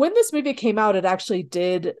Yeah. when this movie came out, it actually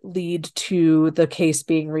did lead to the case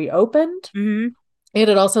being reopened. Mm-hmm. And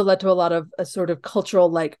it also led to a lot of a sort of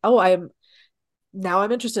cultural, like, oh, I'm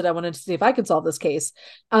interested. I wanted to see if I can solve this case.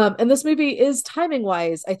 And this movie is timing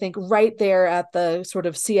wise, I think, right there at the sort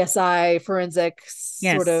of CSI forensic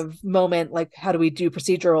sort Yes. of moment. Like, how do we do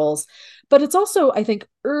procedurals? But it's also, I think,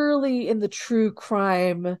 early in the true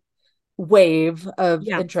crime wave of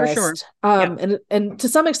Yeah, for sure. interest. Yep. And to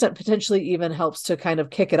some extent potentially even helps to kind of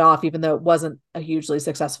kick it off, even though it wasn't a hugely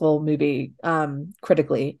successful movie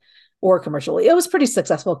critically or commercially. It was pretty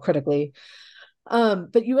successful critically.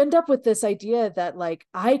 But you end up with this idea that like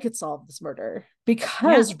I could solve this murder Yeah.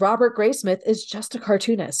 because Robert Graysmith is just a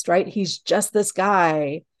cartoonist, right? He's just this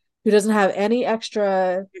guy who doesn't have any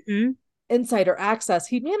extra Mm-hmm. insight or access.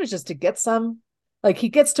 He manages to get some, Like he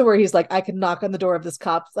gets to where he's like, I can knock on the door of this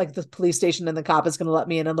cop, like the police station, and the cop is going to let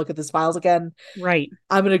me in and look at his files again. Right.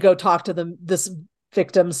 I'm going to go talk to this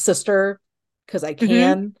victim's sister because I Mm-hmm.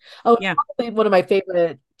 can. Oh, Yeah. probably one of my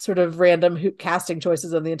favorite sort of random casting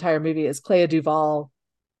choices of the entire movie is Clea Duvall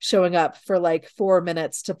showing up for like 4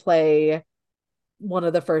 minutes to play one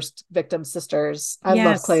of the first victim's sisters. I love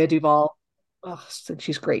Yes. Clea Duvall. Oh,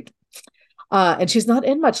 she's great. And she's not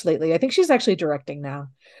in much lately. I think she's actually directing now.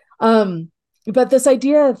 Um, but this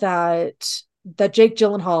idea that Jake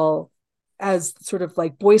Gyllenhaal, as sort of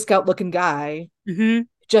like Boy Scout looking guy, Mm-hmm.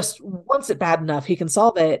 just wants it bad enough he can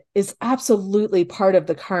solve it is absolutely part of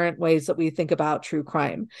the current ways that we think about true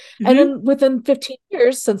crime. And Mm-hmm. then within 15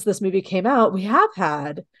 years since this movie came out, we have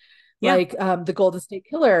had Yeah. like the Golden State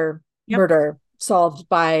Killer Yep. murder solved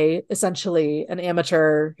by essentially an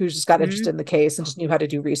amateur who just got Mm-hmm. interested in the case and just knew how to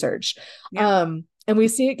do research. Yep. And we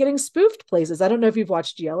see it getting spoofed places. I don't know if you've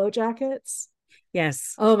watched Yellow Jackets.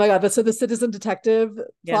 Yes. Oh my god! But so the citizen detective plot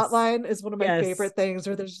Yes. line is one of my Yes. favorite things.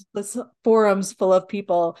 Where there's this forums full of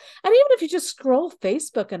people, and even if you just scroll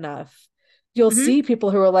Facebook enough, you'll Mm-hmm. see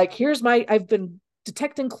people who are like, "Here's my I've been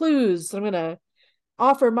detecting clues. So I'm gonna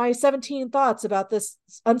offer my 17 thoughts about this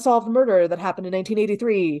unsolved murder that happened in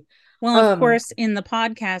 1983." Well, of Um, course, in the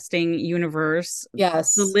podcasting universe, the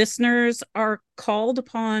yes, listeners are called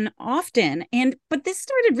upon often. And but this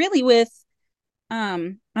started really with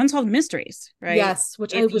unsolved mysteries, right? yes,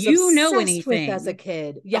 which I If was you know obsessed with as a anything,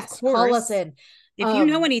 kid. of Yes, call us course, in. if you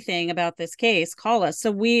know Um, anything about this case, call us.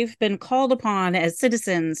 So we've been called upon as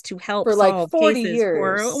citizens to help for like solve 40 cases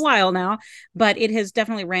for a years. while now, but it has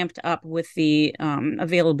definitely ramped up with the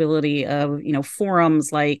availability of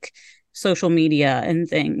forums like social media and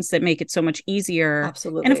things that make it so much easier, and of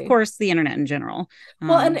Absolutely. course the internet in general,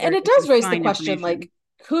 Well, and where it you can does raise the find question like, information.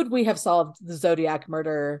 could we have solved the Zodiac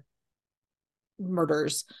murders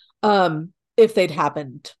if they'd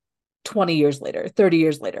happened 20 years later, 30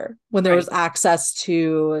 years later, when there was Right. access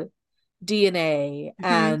to DNA Mm-hmm.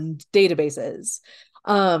 and databases?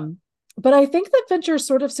 Um, but I think that Fincher is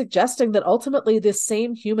sort of suggesting that ultimately this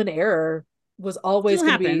same human error was always Still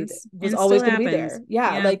going to be happens was and still always going to be happens. there.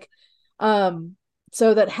 Yeah, Yeah. like um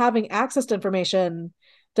so that having access to information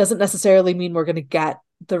doesn't necessarily mean we're going to get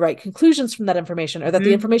the right conclusions from that information, or that the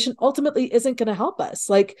Mm-hmm. information ultimately isn't going to help us.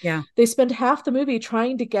 Like Yeah. they spend half the movie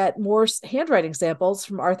trying to get more handwriting samples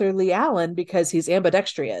from Arthur Lee Allen because he's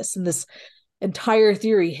ambidextrous, and this entire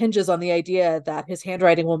theory hinges on the idea that his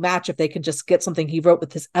handwriting will match if they can just get something he wrote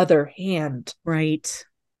with his other hand. Right.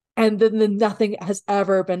 And then nothing has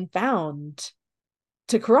ever been found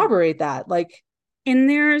to corroborate that. Like,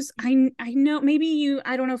 And I know, maybe you,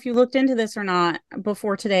 I don't know if you looked into this or not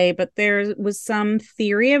before today, but there was some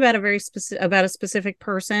theory about a very specific, about a specific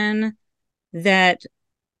person that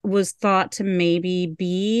was thought to maybe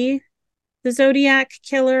be the Zodiac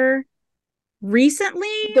killer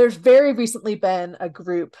recently, there's very recently been a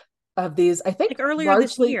group of these, I think like earlier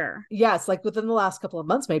this largely, year. yes, like within the last couple of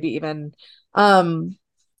months, maybe even. Um,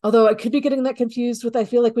 Although I could be getting that confused with, I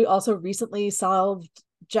feel like we also recently solved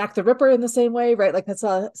Jack the Ripper in the same way, right? Like I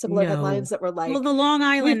saw similar No. headlines that were Well, like, the Long we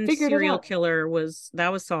Island figured it serial out. killer was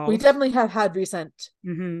that was We solved. definitely have had recent.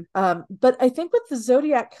 Mm-hmm. But I think with the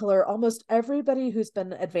Zodiac killer, almost everybody who's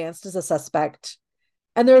been advanced as a suspect,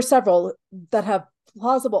 and there are several that have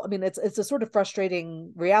plausible. I mean, it's a sort of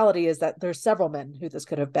frustrating reality is that there's several men who this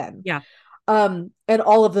could have been, Yeah. and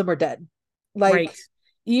all of them are dead. Right. Like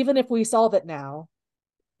even if we solve it now,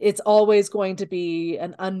 it's always going to be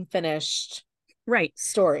an unfinished Right.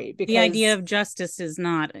 story The idea because of justice is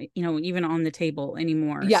not, even on the table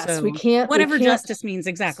anymore. yes, So we whatever can't, justice means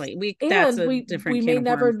exactly, we that's and a we different can may of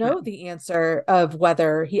never worms. But know the answer of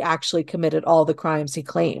whether he actually committed all the crimes he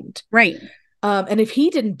claimed. right. And if he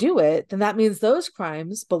didn't do it, then that means those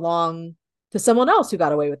crimes belong to someone else who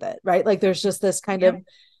got away with it, right? Like there's just this kind Yep. of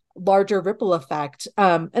larger ripple effect.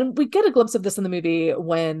 And we get a glimpse of this in the movie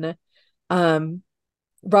when um,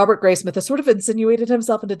 Robert Graysmith has sort of insinuated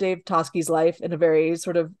himself into Dave Tosky's life in a very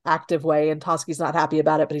sort of active way, and Tosky's not happy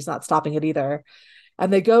about it, but he's not stopping it either.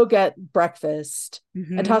 And they go get breakfast, and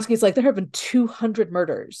Mm-hmm. Tosky's like, there have been 200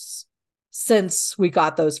 murders since we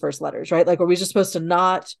got those first letters, right? Like, are we just supposed to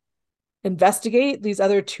not investigate these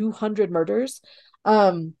other 200 murders?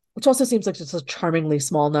 Which also seems like just a charmingly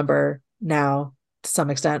small number now to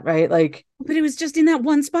some extent, right? Like, But it was just in that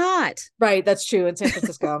one spot, right, that's true in San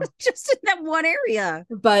Francisco. just in that one area. Yeah.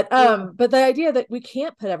 But the idea that we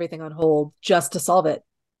can't put everything on hold just to solve it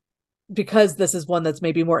because this is one that's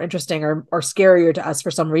maybe more interesting or scarier to us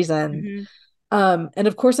for some reason. Mm-hmm. And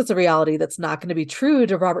of course, it's a reality that's not going to be true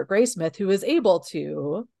to Robert Graysmith, who is able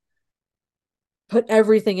to put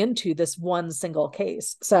everything into this one single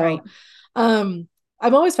case. Right. So,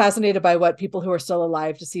 I'm always fascinated by what people who are still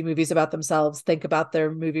alive to see movies about themselves think about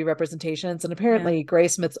their movie representations. And Yeah. apparently, Gray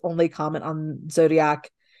Smith's only comment on Zodiac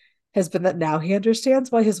has been that now he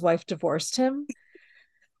understands why his wife divorced him.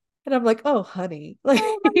 And I'm like, oh, honey, like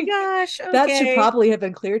Oh my gosh. that should Okay. probably have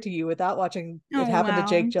been clear to you without watching it Oh happen to wow.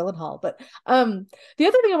 Jake Gyllenhaal. But the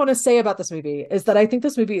other thing I want to say about this movie is that I think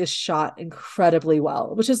this movie is shot incredibly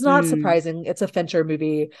well, which is not Mm, surprising. It's a Fincher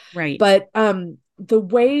movie, right. but the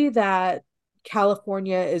way that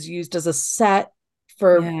California is used as a set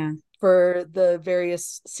for Yeah. for the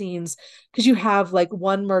various scenes, because you have like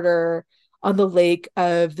one murder on the lake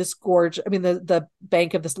of this gorge. I mean, the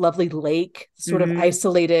bank of this lovely lake, sort of Hmm.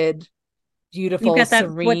 isolated, You've beautiful, got that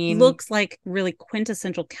what serene. looks like really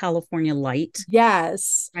quintessential California light,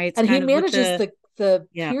 Yes. right? It's And he kind of with manages the the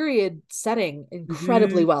yeah. period setting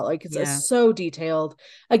incredibly Hmm. well. Like it's Yeah. so detailed.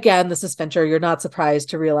 Again, this is Fincher. You're not surprised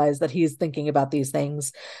to realize that he's thinking about these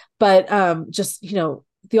things. But just,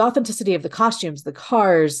 the authenticity of the costumes, the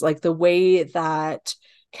cars, like the way that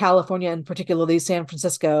California and particularly San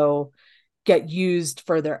Francisco get used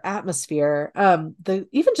for their atmosphere. The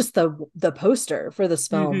even just the poster for this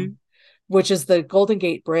Hmm. film, which is the Golden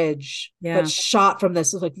Gate Bridge, but Yeah. shot from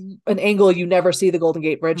this like an angle you never see the Golden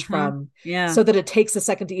Gate Bridge Uh-huh. from, Yeah. so that it takes a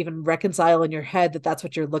second to even reconcile in your head that that's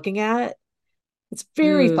what you're looking at. It's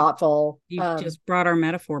very Ooh, thoughtful. you just brought our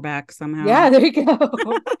metaphor back somehow. Yeah, there you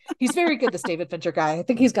go. He's very good, this David Fincher guy. I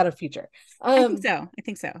think he's got a future. I think Um, so. I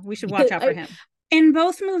think so. We should watch out for I, him. In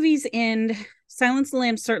both movies, and Silence of the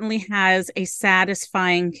Lambs certainly has a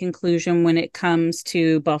satisfying conclusion when it comes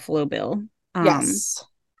to Buffalo Bill. Um, yes.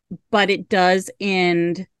 but it does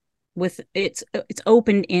end with it's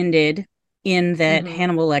open ended in that Mm-hmm.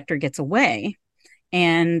 Hannibal Lecter gets away,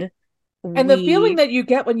 and And the feeling we that you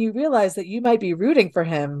get when you realize that you might be rooting for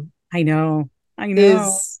him I know, I know.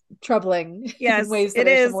 is troubling in Yes, ways that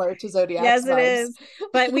it are is. similar to Zodiac's Yes, it vibes. is.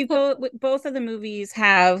 But we both of the movies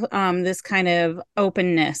have this kind of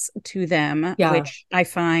openness to them, Yeah. which I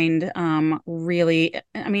find really,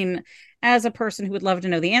 I mean, as a person who would love to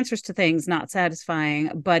know the answers to things, not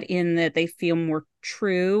satisfying, but in that they feel more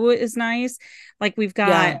true is nice. Like we've got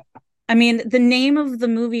Yeah. I mean, the name of the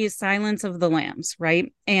movie is Silence of the Lambs,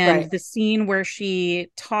 right? And Right. the scene where she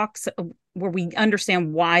talks, where we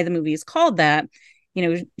understand why the movie is called that,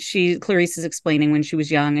 Clarice is explaining when she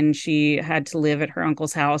was young and she had to live at her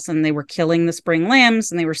uncle's house and they were killing the spring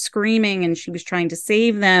lambs and they were screaming and she was trying to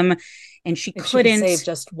save them and she If she could couldn't. save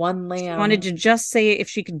just one She wanted lamb. to just say if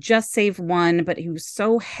she could just save one, but he was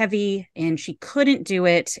so heavy and she couldn't do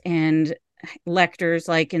it. And Lecter's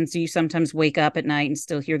like, and so you sometimes wake up at night and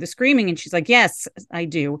still hear the screaming. And she's like, yes, I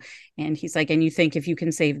do. And he's like, and you think if you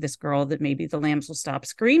can save this girl that maybe the lambs will stop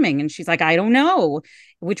screaming. And she's like, I don't know,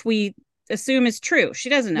 which we assume is true. She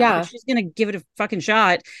doesn't know, but Yeah. she's going to give it a fucking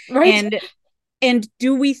shot. Right. And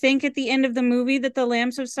do we think at the end of the movie that the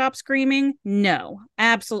lambs have stopped screaming? No,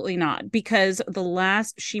 absolutely not. Because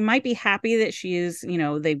she might be happy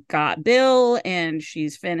that they've got Bill and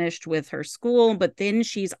she's finished with her school, but then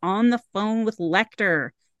she's on the phone with Lecter,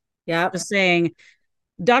 Yep. just saying,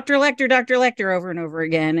 Dr. Lecter over and over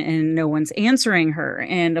again, and no one's answering her.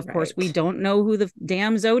 And of course, we Right. don't know who the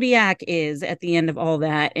damn Zodiac is at the end of all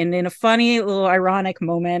that. And in a funny little ironic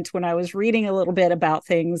moment, when I was reading a little bit about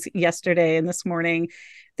things yesterday and this morning,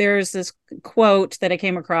 there's this quote that I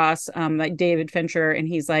came across, like David Fincher, and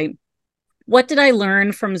he's like, what did I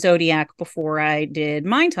learn from Zodiac before I did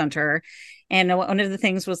Mindhunter? And one of the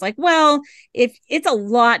things was like, well, if it's a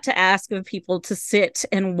lot to ask of people to sit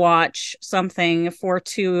and watch something for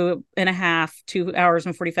 2.5, 2 hours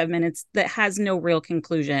and 45 minutes that has no real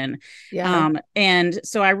conclusion. Yeah. And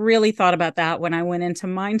so I really thought about that when I went into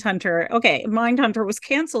Mindhunter. Okay, Mindhunter was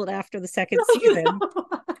canceled after the second season. Oh,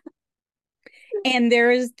 no. And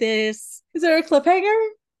Is there a cliffhanger?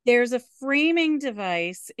 there's a framing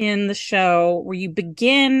device in the show where you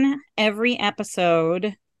begin every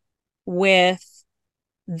episode with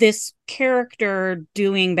this character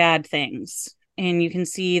doing bad things, and you can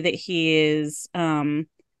see that he's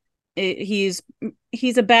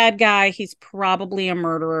a bad guy. He's probably a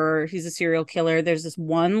murderer. He's a serial killer. There's this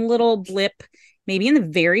one little blip maybe in the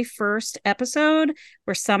very first episode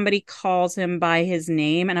where somebody calls him by his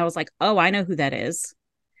name, and I was like, oh, I know who that is.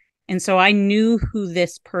 And so I knew who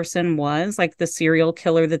this person was, like the serial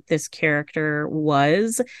killer that this character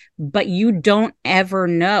was, but you don't ever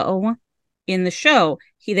know in the show.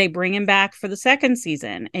 They bring him back for the second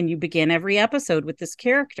season and you begin every episode with this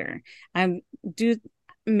character. I do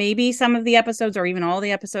maybe some of the episodes or even all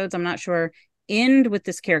the episodes, I'm not sure, end with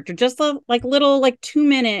this character, just like little like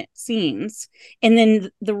 2-minute scenes. And then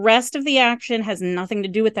the rest of the action has nothing to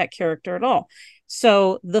do with that character at all.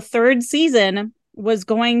 So the third season was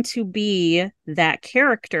going to be that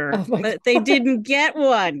character, Oh my but they God. didn't get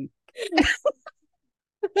one.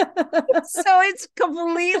 So it's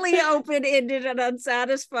completely open-ended and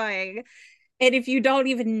unsatisfying. And if you don't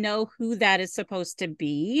even know who that is supposed to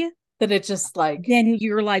be, Then it just like, then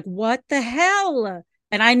you're like, what the hell?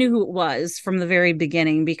 And I knew who it was from the very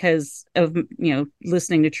beginning because of,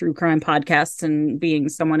 listening to true crime podcasts and being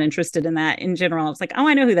someone interested in that in general. I was like, oh,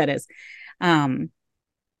 I know who that is. Um,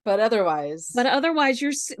 but otherwise, but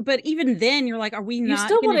otherwise, but even then, you're like, are we you not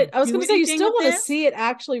still going want to it. I was do going to say, you anything still with want to this? see it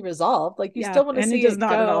actually resolved. Like, you Yeah. still want to And it see does it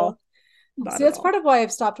not at go. all. Not See, at that's all. part of why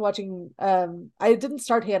I've stopped watching. I didn't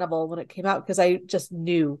start Hannibal when it came out because I just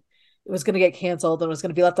knew it was going to get canceled and was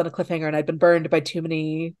going to be left on a cliffhanger, and I'd been burned by too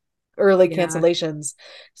many early Yeah. cancellations.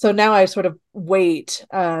 So now I sort of wait,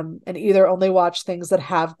 and either only watch things that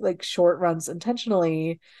have like short runs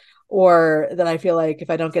intentionally, or that I feel like if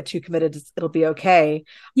I don't get too committed, it'll be okay.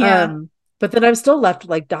 Yeah. Um, but then I'm still left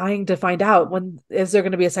like dying to find out when is there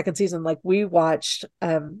going to be a second season. Like we watched,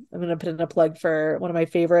 I'm going to put in a plug for one of my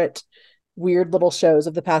favorite weird little shows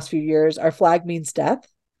of the past few years. Our Flag Means Death.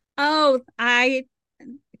 Oh, I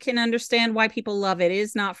can understand why people love it. It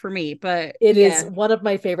is not for me, but It is yeah. one of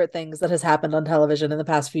my favorite things that has happened on television in the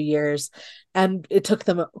past few years. And it took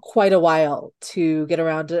them quite a while to get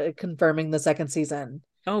around to confirming the second season.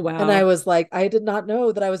 Oh, And I wow. was like, I did not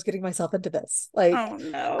know that I was getting myself into this. Like, Oh,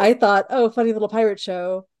 no. I thought, oh, funny little pirate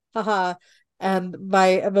show. Haha. And my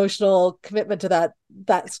emotional commitment to that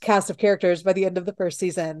cast of characters by the end of the first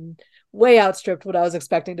season way outstripped what I was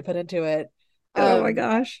expecting to put into it. Oh, my Um,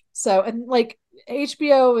 gosh. so and like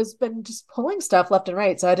HBO has been just pulling stuff left and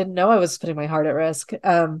right, so I didn't know I was putting my heart at risk.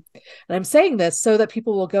 And I'm saying this so that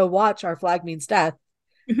people will go watch Our Flag Means Death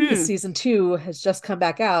because Hmm. season 2 has just come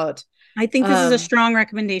back out. I think this is a Um, strong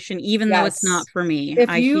recommendation, even though it's not yes, for me. if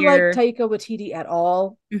I you like hear, Taika Waititi at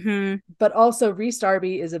all, hmm but also Rhys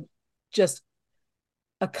Darby is a just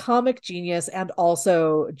a comic genius and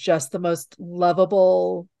also just the most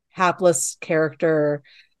lovable, hapless character.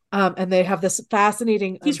 And they have this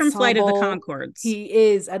fascinating he's from Flight of the ensemble. Concords. He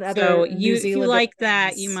is, and So other you, New if you Zealander like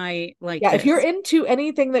that, you things. might like Yeah, if you're this. into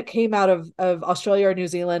anything that came out of Australia or New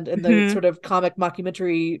Zealand in the Hmm. sort of comic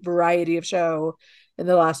mockumentary variety of show in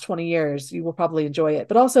the last 20 years, you will probably enjoy it.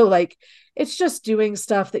 But also, like, it's just doing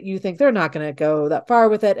stuff that you think they're not going to go that far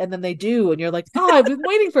with it, and then they do, and you're like, oh, I've been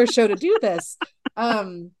waiting for a show to do this.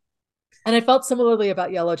 Um, and I felt similarly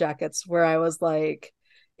about Yellow Jackets, where I was like,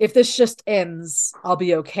 if this just ends, I'll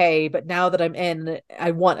be okay. But now that I'm in,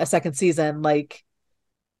 I want a second season. Like,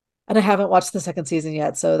 and I haven't watched the second season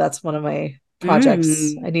yet, so that's one of my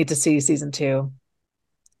projects. I Mm. need to see season 2.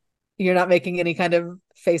 You're not making any kind of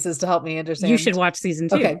faces to help me You should understand. watch season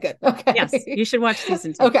two. Okay, good. Yes, Okay. you should watch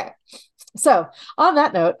season two. Okay. So on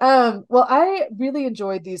that note, well, I really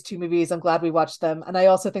enjoyed these two movies. I'm glad we watched them. And I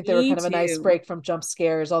also think they were Me kind of a nice too. break from jump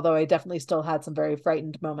scares, although I definitely still had some very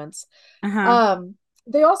frightened moments. Uh-huh. Um,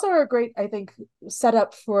 they also are a great, I think,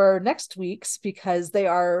 setup for next week's because they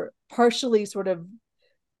are partially sort of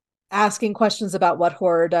asking questions about what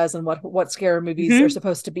horror does and what scary movies are Hmm.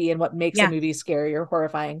 supposed to be and what makes a Yeah. movie scary or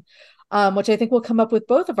horrifying. Which I think will come up with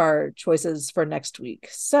both of our choices for next week.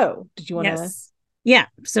 So, did you want to? Yes. Yeah.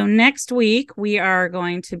 So next week we are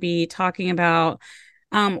going to be talking about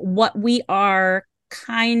what we are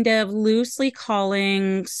kind of loosely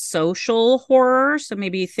calling social horror. So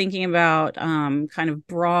maybe thinking about kind of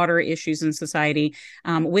broader issues in society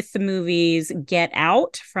with the movies Get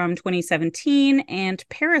Out from 2017 and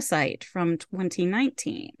Parasite from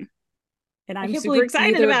 2019. And I I'm can't super believe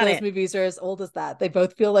excited either of about those it. movies are as old as that. They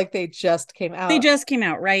both feel like they just came They out. just came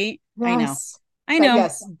out, right? I know. Yes. I But know.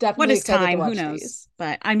 yes, What definitely is excited to time? Who watch knows? these.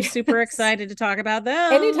 But I'm super Yes. excited to talk about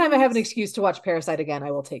Anytime I have an those. excuse to watch Parasite again,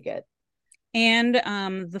 I will take it. And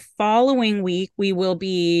the following week, we will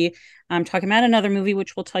be talking about another movie,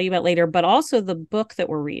 which we'll tell you about later, but also the book that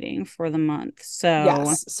we're reading for the month. So,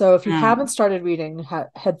 Yes. So if you haven't um, started reading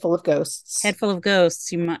Head Full of Ghosts, Head Full of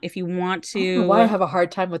Ghosts, if you want I don't know why I to. have a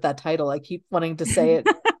hard time with that title. I keep wanting to say it.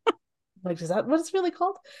 Like, is that what it's really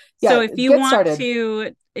called? So Yeah, get started.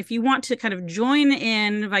 if you want to kind of join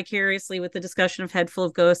in vicariously with the discussion of Head Full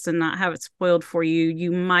of Ghosts and not have it spoiled for you,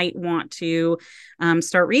 you might want to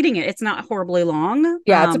start reading it. It's not horribly long.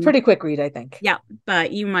 Yeah, it's a pretty quick read, I think. Yeah,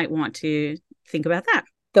 but you might want to think about that.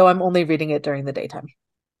 Though I'm only reading it during the daytime.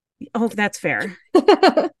 Oh, that's fair.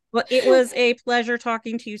 Well, it was a pleasure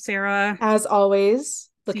talking to you, Sarah. As always,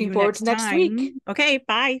 See looking you forward to next next week. time. Okay,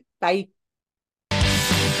 bye. Bye.